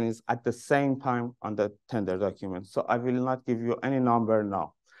companies at the same time on the tender document. So I will not give you any number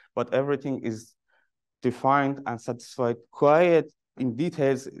now, but everything is defined and satisfied quite in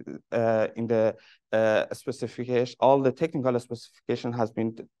details in the specification. All the technical specification has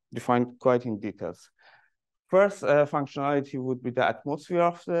been defined quite in details. First functionality would be the atmosphere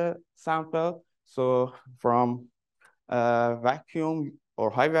of the sample. So from vacuum or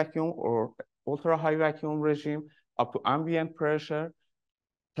high vacuum or ultra high vacuum regime up to ambient pressure,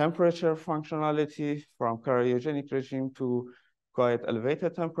 temperature functionality from cryogenic regime to quite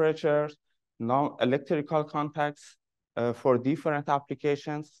elevated temperatures, non-electrical contacts for different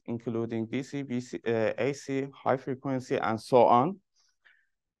applications, including DC, AC, high frequency, and so on.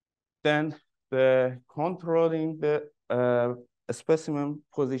 Then the controlling the specimen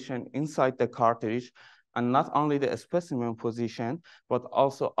position inside the cartridge, and not only the specimen position, but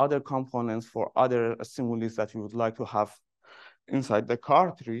also other components for other stimuli that you would like to have inside the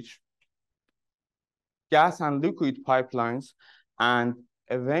cartridge, gas and liquid pipelines, and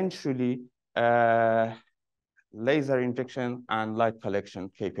eventually laser injection and light collection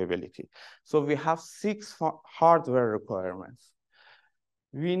capability. So we have 6 hardware requirements.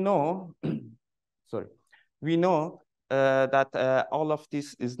 We know, we know that all of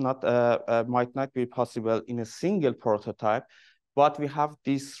this is not might not be possible in a single prototype, but we have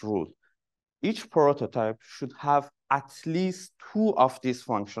this rule. Each prototype should have at least 2 of these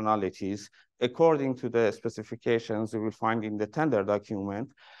functionalities according to the specifications you will find in the tender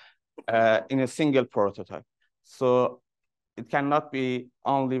document in a single prototype. So it cannot be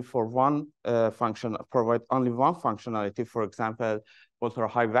only for one function, provide only one functionality, for example, ultra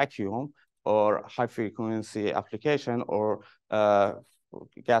high vacuum or high frequency application or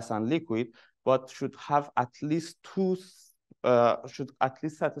gas and liquid, but should have at least 2, should at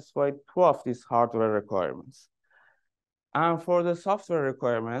least satisfy 2 of these hardware requirements. And for the software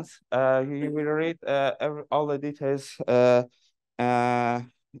requirements, you will read all the details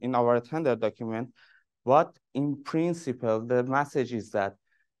in our tender document. But in principle, the message is that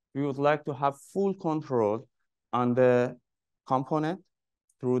we would like to have full control on the component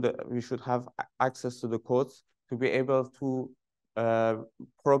we should have access to the codes to be able to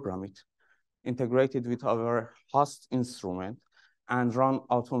program it, integrate it with our host instrument, and run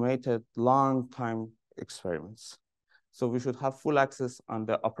automated long-time experiments. So we should have full access on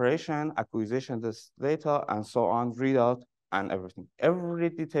the operation, acquisition, this data, and so on, readout, and everything. Every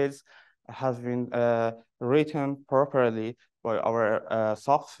details has been written properly by our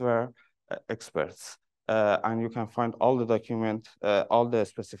software experts and you can find all the document, all the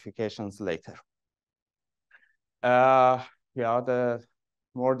specifications later. Yeah, the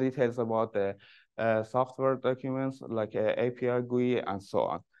more details about the software documents like API, GUI, and so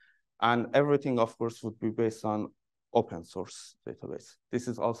on. And everything, of course, would be based on open source database. This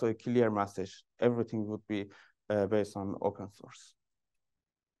is also a clear message. Everything would be based on open source.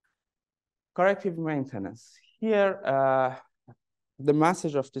 Corrective maintenance. Here, the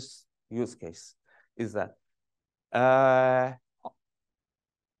message of this use case is that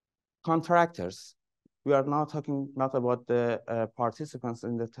contractors, we are now talking not about the participants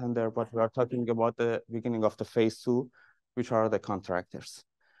in the tender, but we are talking about the beginning of the phase 2, which are the contractors.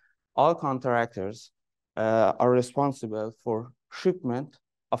 All contractors are responsible for shipment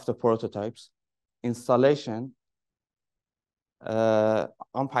of the prototypes, installation,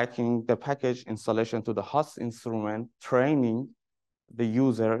 unpacking the package, installation to the host instrument, training the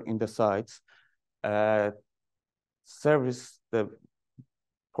user in the sites, service the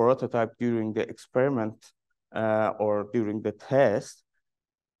prototype during the experiment or during the test,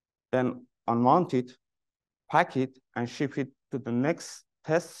 then unmount it, pack it, and ship it to the next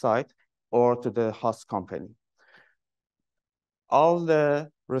test site or to the host company. All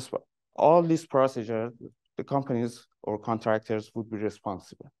these procedures, the companies or contractors would be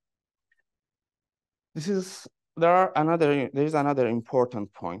responsible. There is another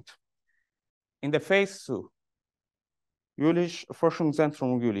important point. In the phase 2, Jülich,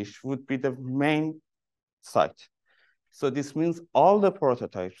 Forschungszentrum Jülich would be the main site. So this means all the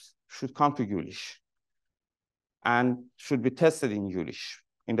prototypes should come to Jülich and should be tested in Jülich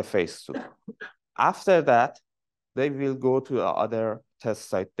in the phase 2. After that, they will go to the other test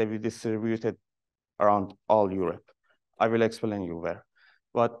site. They will distribute it around all Europe. I will explain you where.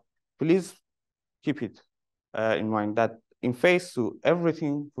 But please keep it in mind that in phase 2,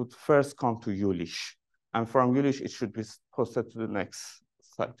 everything would first come to Jülich. And from Jülich, it should be posted to the next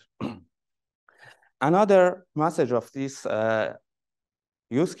site. Another message of this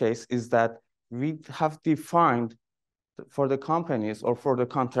use case is that we have defined for the companies or for the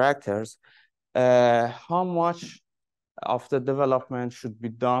contractors how much of the development should be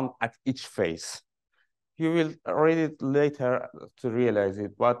done at each phase. You will read it later to realize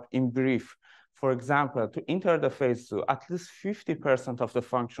it, but in brief, for example, to enter the phase 2, at least 50% of the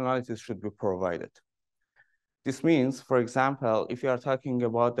functionalities should be provided. This means, for example, if you are talking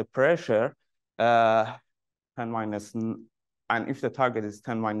about the pressure, 10 minus, and if the target is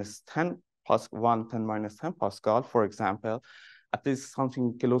 10 minus 10 Pascal, 10 minus 10 Pascal, for example, at least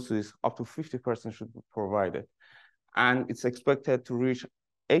something close to this, up to 50% should be provided. And it's expected to reach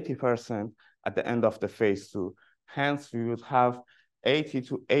 80% at the end of the phase 2. Hence, we would have 80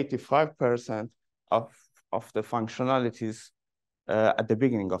 to 85% of the functionalities at the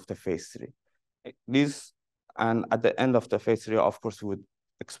beginning of the phase 3. And at the end of the phase 3, of course, we would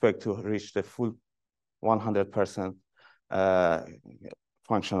expect to reach the full 100%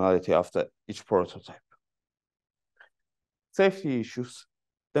 functionality of each prototype. Safety issues.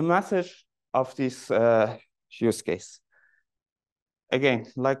 The message of this use case, again,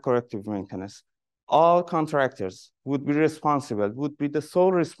 like corrective maintenance, all contractors would be the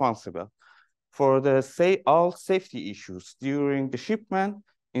sole responsible for all safety issues during the shipment,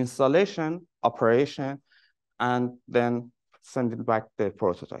 installation, operation, and then send it back the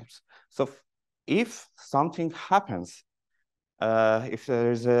prototypes. So if something happens, if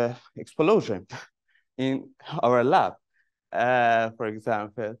there is an explosion in our lab, for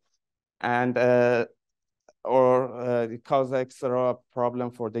example, and it causes extra problem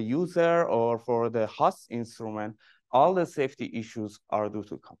for the user or for the host instrument, all the safety issues are due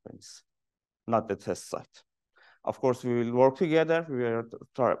to companies, not the test site. Of course, we will work together. We are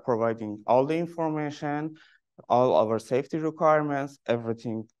providing all the information, all our safety requirements,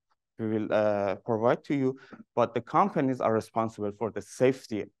 everything we will provide to you, but the companies are responsible for the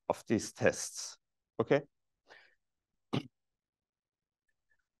safety of these tests, okay?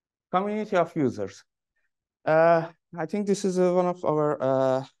 Community of users. I think this is one of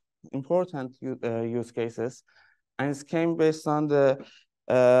our important use cases, and it came based on the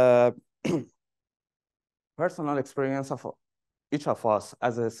personal experience of each of us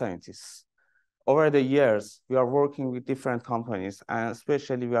as a scientist. Over the years, we are working with different companies, and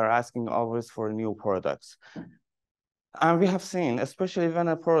especially we are asking always for new products. And we have seen, especially when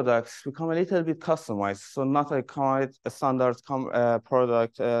a products become a little bit customized, so not a standard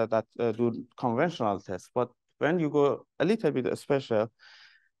product that do conventional tests, but when you go a little bit special,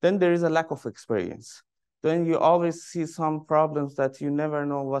 then there is a lack of experience. Then you always see some problems that you never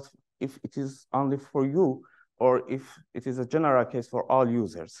know if it is only for you or if it is a general case for all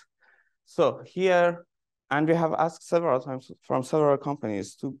users. So here And we have asked several times from several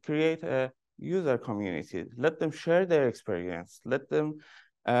companies to create a user community. Let them share their experience. Let them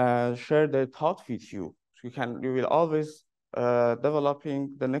share their thought with you. You will always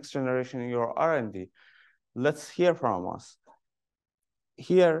developing the next generation in your R&D. Let's hear from us.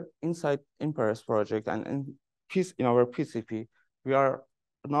 Here inside Impress project and in our PCP, we are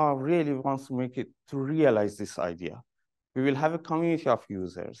now really wants to make it to realize this idea. We will have a community of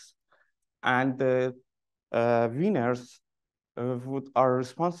users, and the winners are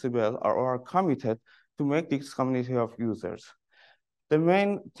responsible or are committed to make this community of users. The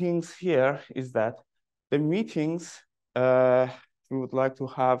main things here is that the meetings we would like to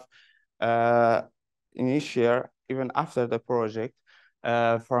have initiate even after the project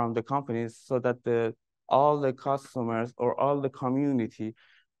from the companies, so that all the customers or all the community,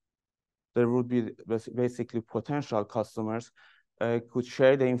 there would be basically potential customers, could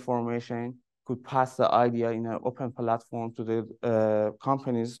share the information, could pass the idea in an open platform to the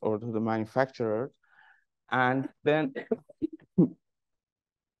companies or to the manufacturers, and then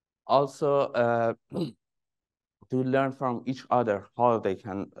also to learn from each other how they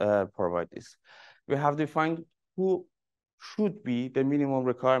can provide this. We have defined who should be the minimum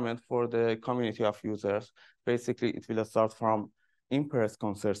requirement for the community of users. Basically, it will start from Impress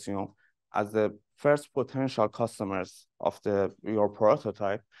Consortium as the first potential customers of your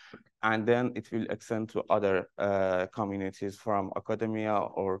prototype, and then it will extend to other communities from academia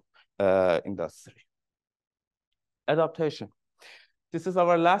or industry. Adaptation. This is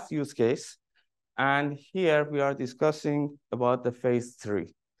our last use case, and here we are discussing about the phase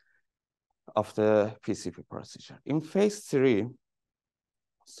 3 of the PCP procedure. In phase 3,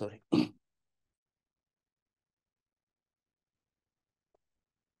 sorry.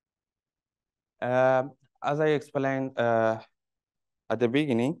 As I explained at the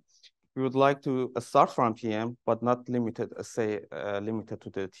beginning, we would like to start from TM, but not limited, limited to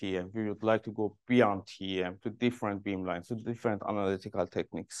the TM. We would like to go beyond TM to different beamlines, to different analytical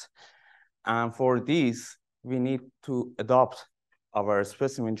techniques. And for this, we need to adopt our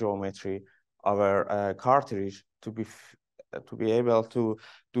specimen geometry, our cartridge, to be able to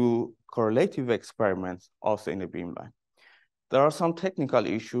do correlative experiments also in the beamline. There are some technical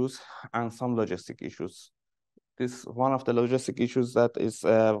issues and some logistic issues. This one of the logistic issues that is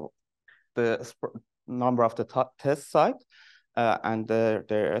the number of the test sites and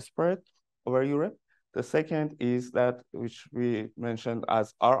their spread over Europe. The second is that, which we mentioned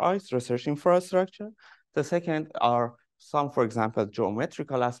as RIs, research infrastructure. The second are some, for example,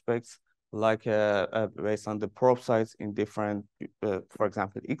 geometrical aspects, like based on the probe sites in different, for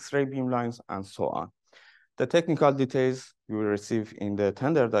example, X-ray beamlines and so on. The technical details you will receive in the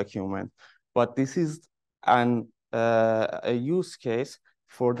tender document, but this is a use case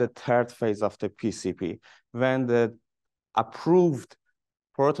for the third phase of the PCP, when the approved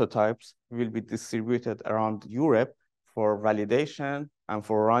prototypes will be distributed around Europe for validation and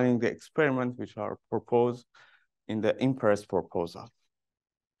for running the experiment which are proposed in the Impress proposal.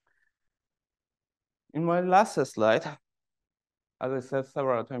 In my last slide, as I said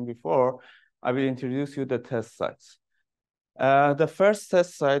several times before, I will introduce you the test sites. The first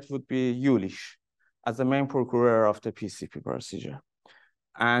test site would be Jülich as the main procurer of the PCP procedure.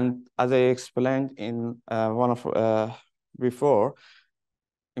 And as I explained in before,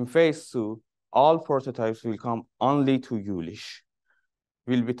 in phase 2, all prototypes will come only to Jülich,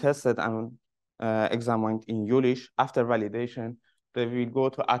 will be tested and examined in Jülich. After validation, they will go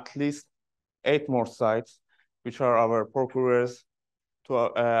to at least 8 more sites, which are our procurers,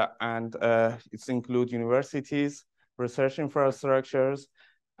 and it includes universities, research infrastructures,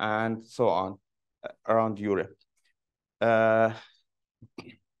 and so on around Europe. To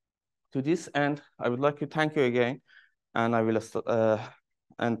this end, I would like to thank you again, and I will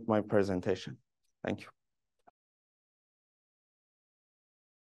end my presentation. Thank you.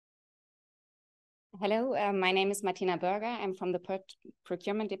 Hello, my name is Martina Börger. I'm from the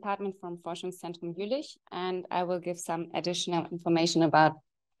Procurement Department from Forschungszentrum Jülich, and I will give some additional information about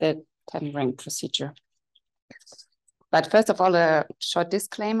the tendering procedure. But first of all, a short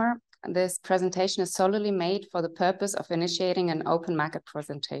disclaimer. This presentation is solely made for the purpose of initiating an open market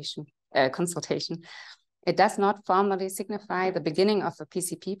consultation. It does not formally signify the beginning of a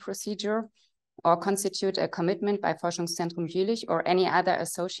PCP procedure or constitute a commitment by Forschungszentrum Jülich or any other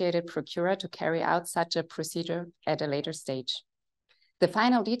associated procurer to carry out such a procedure at a later stage. The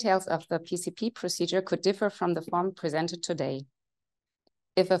final details of the PCP procedure could differ from the form presented today.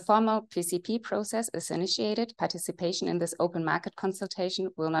 If a formal PCP process is initiated, participation in this open market consultation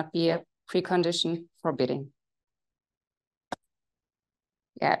will not be a precondition for bidding.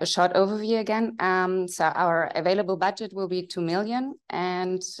 Yeah, a short overview again. So our available budget will be 2 million,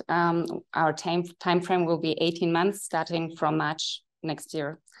 and our time frame will be 18 months, starting from March next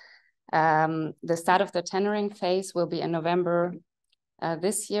year. The start of the tendering phase will be in November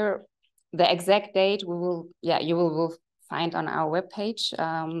this year. The exact date you will find on our webpage.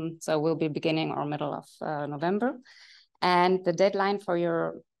 So we'll be beginning or middle of November, and the deadline for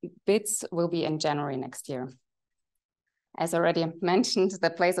your bids will be in January next year. As already mentioned, the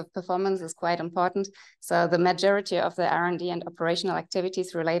place of performance is quite important. So the majority of the R&D and operational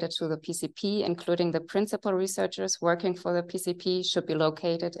activities related to the PCP, including the principal researchers working for the PCP, should be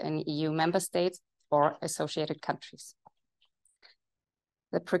located in EU member states or associated countries.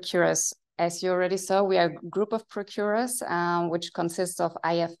 The procurers, as you already saw, we are a group of procurers, which consists of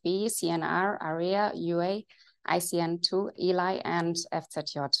IFB, CNR, AREA, UA, ICN2, ELI, and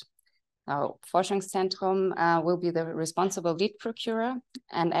FZJ. Now, Forschungszentrum will be the responsible lead procurer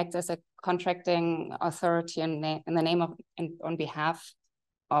and act as a contracting authority in the name of and on behalf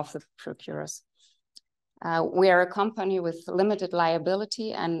of the procurers. We are a company with limited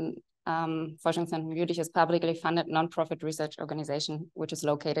liability, and Forschungszentrum Jülich is publicly funded nonprofit research organization, which is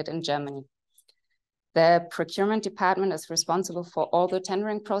located in Germany. The procurement department is responsible for all the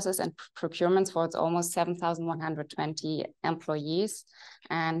tendering process and procurements for its almost 7,120 employees,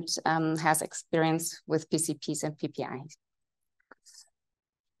 and has experience with PCPs and PPIs.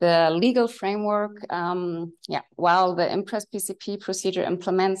 The legal framework, while the Impress PCP procedure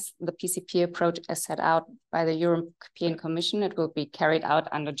implements the PCP approach as set out by the European Commission, it will be carried out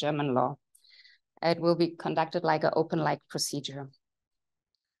under German law. It will be conducted like an open-like procedure.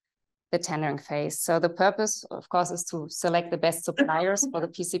 The tendering phase. So the purpose, of course, is to select the best suppliers for the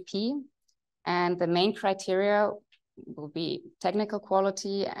PCP. And the main criteria will be technical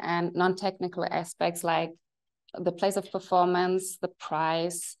quality and non-technical aspects like the place of performance, the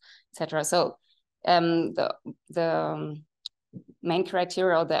price, etc. So the main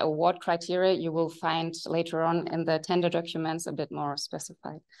criteria or the award criteria you will find later on in the tender documents a bit more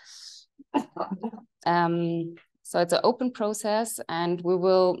specified. So it's an open process, and we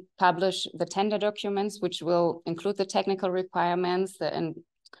will publish the tender documents, which will include the technical requirements, the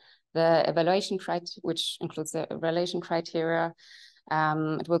evaluation criteria, which includes the evaluation criteria.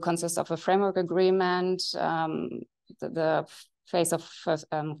 It will consist of a framework agreement, the phase of first,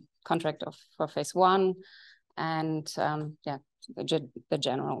 contract for phase 1, and the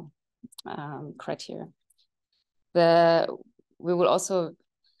general criteria. We will also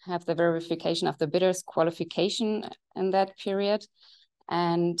have the verification of the bidder's qualification in that period,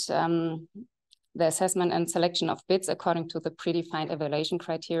 and the assessment and selection of bids according to the predefined evaluation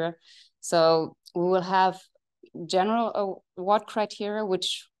criteria. So we will have general award criteria,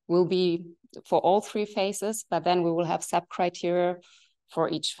 which will be for all 3 phases, but then we will have sub-criteria for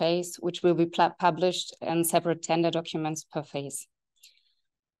each phase, which will be published in separate tender documents per phase.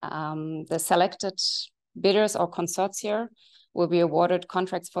 The selected bidders or consortia will be awarded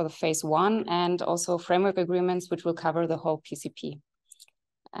contracts for the phase 1 and also framework agreements, which will cover the whole PCP.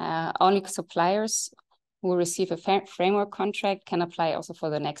 Only suppliers who receive a framework contract can apply also for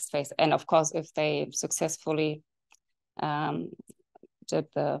the next phase. And of course, if they successfully did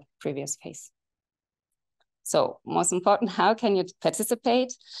the previous phase. So most important, how can you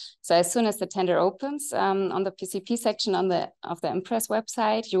participate? So as soon as the tender opens, on the PCP section of the Impress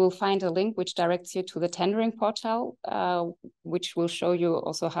website, you will find a link which directs you to the tendering portal, which will show you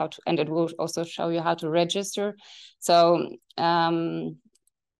also how to, and it will also show you how to register. So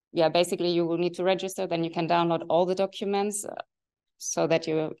basically you will need to register, then you can download all the documents so that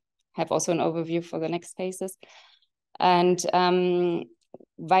you have also an overview for the next phases. And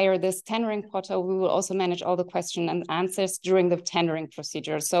via this tendering portal, we will also manage all the questions and answers during the tendering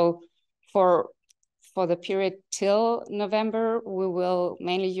procedure. So for the period till November, we will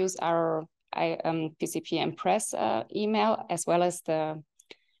mainly use our PCP Impress email as well as the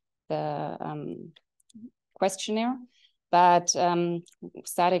questionnaire. But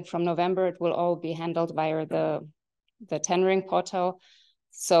starting from November, it will all be handled via the tendering portal.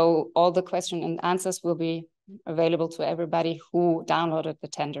 So all the questions and answers will be available to everybody who downloaded the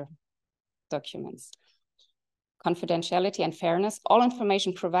tender documents. Confidentiality and fairness. All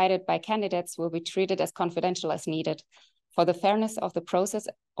information provided by candidates will be treated as confidential as needed. For the fairness of the process,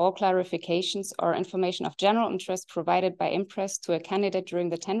 all clarifications or information of general interest provided by Impress to a candidate during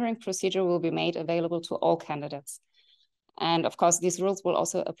the tendering procedure will be made available to all candidates. And of course, these rules will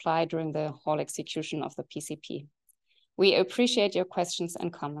also apply during the whole execution of the PCP. We appreciate your questions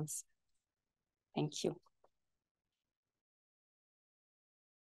and comments. Thank you.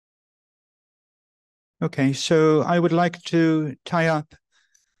 Okay, so I would like to tie up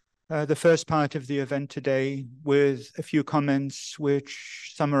the first part of the event today with a few comments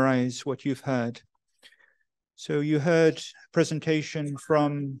which summarize what you've heard. So you heard a presentation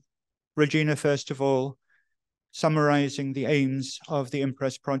from Regina, first of all, summarizing the aims of the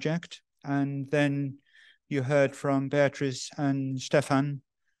IMPRESS project. And then you heard from Beatriz and Stephan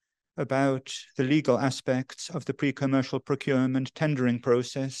about the legal aspects of the pre-commercial procurement tendering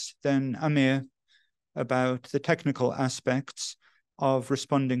process. Then Amir about the technical aspects of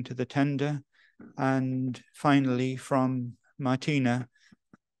responding to the tender. And finally, from Martina,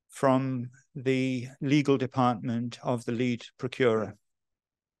 from the legal department of the lead procurer.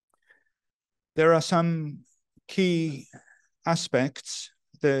 There are some key aspects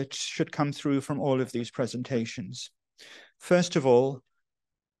that should come through from all of these presentations. First of all,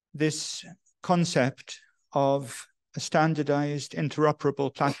 this concept of a standardized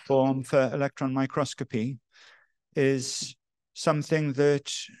interoperable platform for electron microscopy is something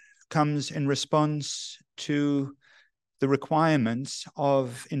that comes in response to the requirements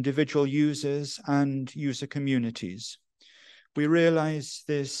of individual users and user communities. We realize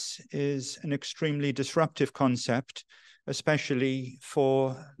this is an extremely disruptive concept, especially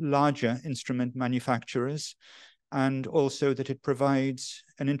for larger instrument manufacturers, and also that it provides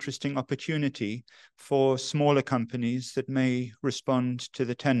an interesting opportunity for smaller companies that may respond to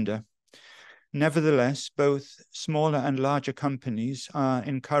the tender. Nevertheless, both smaller and larger companies are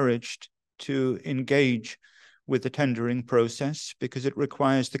encouraged to engage with the tendering process because it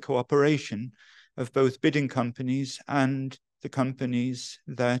requires the cooperation of both bidding companies and the companies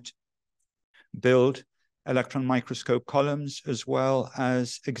that build electron microscope columns, as well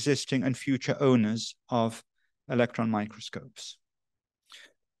as existing and future owners of electron microscopes.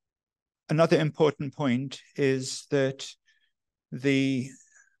 Another important point is that the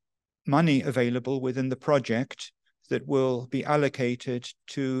money available within the project that will be allocated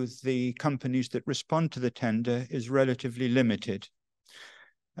to the companies that respond to the tender is relatively limited.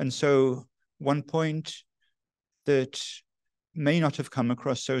 And so one point that may not have come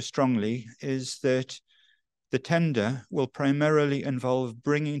across so strongly is that the tender will primarily involve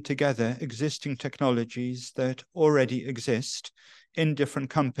bringing together existing technologies that already exist in different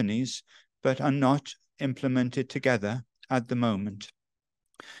companies, but are not implemented together at the moment.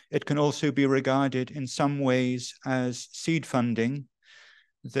 It can also be regarded in some ways as seed funding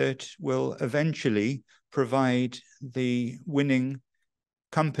that will eventually provide the winning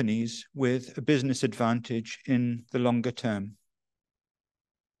companies with a business advantage in the longer term.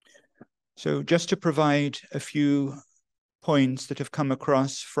 So just to provide a few points that have come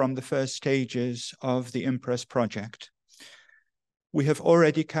across from the first stages of the IMPRESS project. We have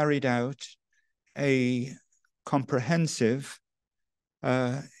already carried out a comprehensive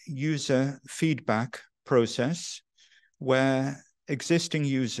user feedback process where existing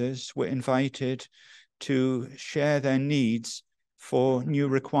users were invited to share their needs for new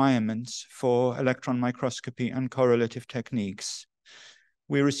requirements for electron microscopy and correlative techniques.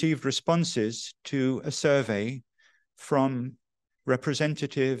 We received responses to a survey from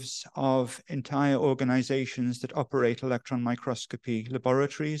representatives of entire organizations that operate electron microscopy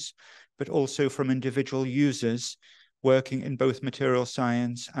laboratories, but also from individual users working in both material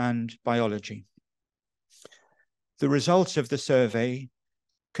science and biology. The results of the survey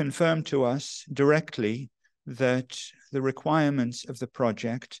confirmed to us directly that the requirements of the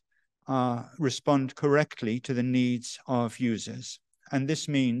project respond correctly to the needs of users. And this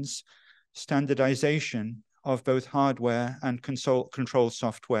means standardization of both hardware and control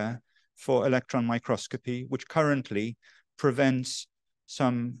software for electron microscopy, which currently prevents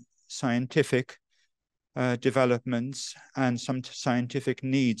some scientific developments and some scientific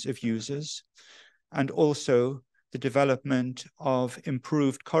needs of users, and also the development of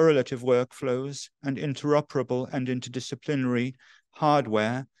improved correlative workflows and interoperable and interdisciplinary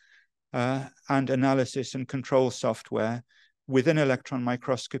hardware and analysis and control software within electron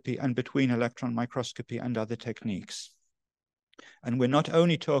microscopy and between electron microscopy and other techniques. And we're not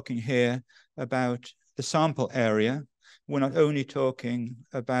only talking here about the sample area, we're not only talking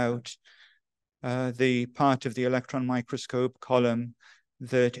about the part of the electron microscope column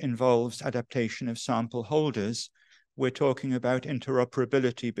that involves adaptation of sample holders. We're talking about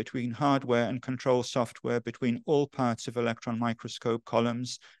interoperability between hardware and control software between all parts of electron microscope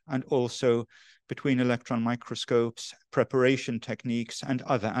columns, and also between electron microscopes, preparation techniques, and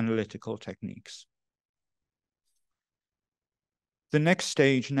other analytical techniques. The next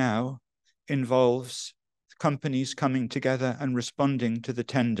stage now involves companies coming together and responding to the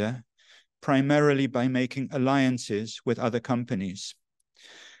tender, primarily by making alliances with other companies.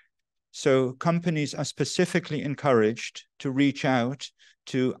 So companies are specifically encouraged to reach out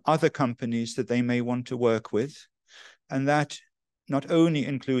to other companies that they may want to work with. And that not only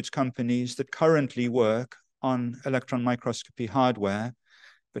includes companies that currently work on electron microscopy hardware,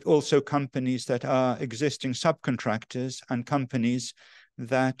 but also companies that are existing subcontractors and companies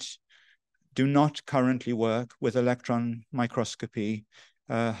that do not currently work with electron microscopy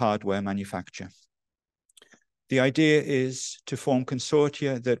hardware manufacture. The idea is to form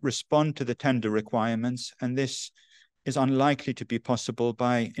consortia that respond to the tender requirements, and this is unlikely to be possible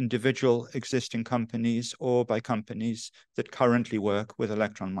by individual existing companies or by companies that currently work with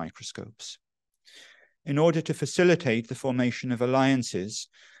electron microscopes. In order to facilitate the formation of alliances,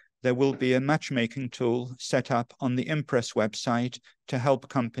 there will be a matchmaking tool set up on the Impress website to help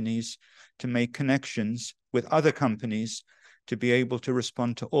companies to make connections with other companies to be able to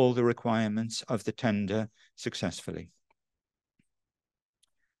respond to all the requirements of the tender successfully.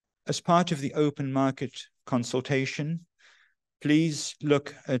 As part of the open market consultation, please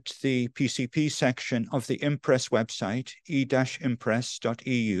look at the PCP section of the Impress website,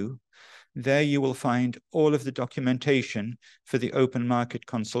 e-impress.eu. There you will find all of the documentation for the open market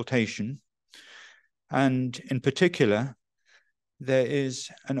consultation. And in particular, there is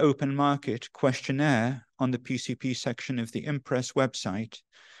an open market questionnaire on the PCP section of the Impress website,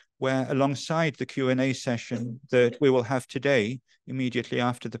 where alongside the Q&A session that we will have today, immediately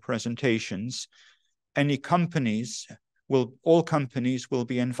after the presentations, all companies will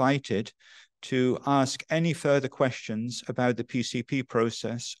be invited to ask any further questions about the PCP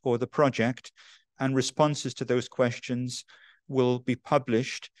process or the project, and responses to those questions will be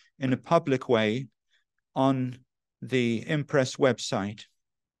published in a public way on the Impress website.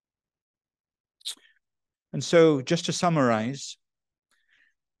 And so, just to summarize,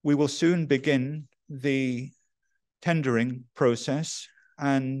 we will soon begin the tendering process,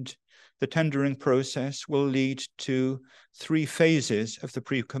 and the tendering process will lead to 3 phases of the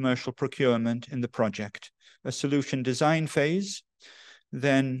pre-commercial procurement in the project: a solution design phase,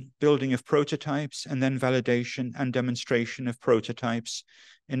 then building of prototypes, and then validation and demonstration of prototypes,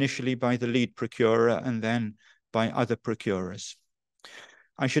 initially by the lead procurer and then by other procurers.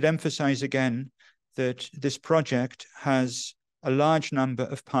 I should emphasize again that this project has a large number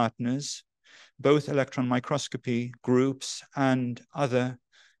of partners, both electron microscopy groups and other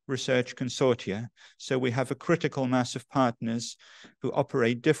research consortia. So we have a critical mass of partners who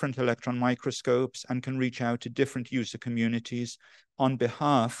operate different electron microscopes and can reach out to different user communities on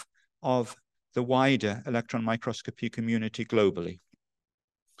behalf of the wider electron microscopy community globally.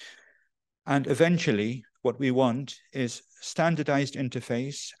 And eventually, what we want is standardized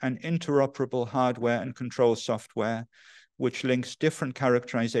interface and interoperable hardware and control software, which links different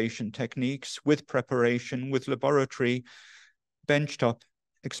characterization techniques with preparation, with laboratory benchtop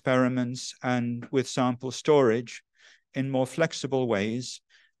experiments, and with sample storage in more flexible ways,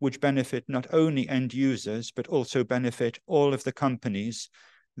 which benefit not only end users, but also benefit all of the companies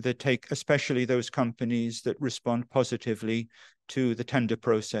that take, especially those companies that respond positively to the tender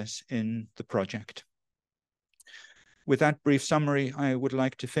process in the project. With that brief summary, I would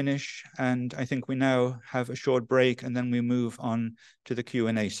like to finish, and I think we now have a short break, and then we move on to the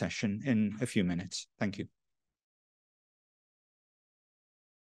Q&A session in a few minutes. Thank you.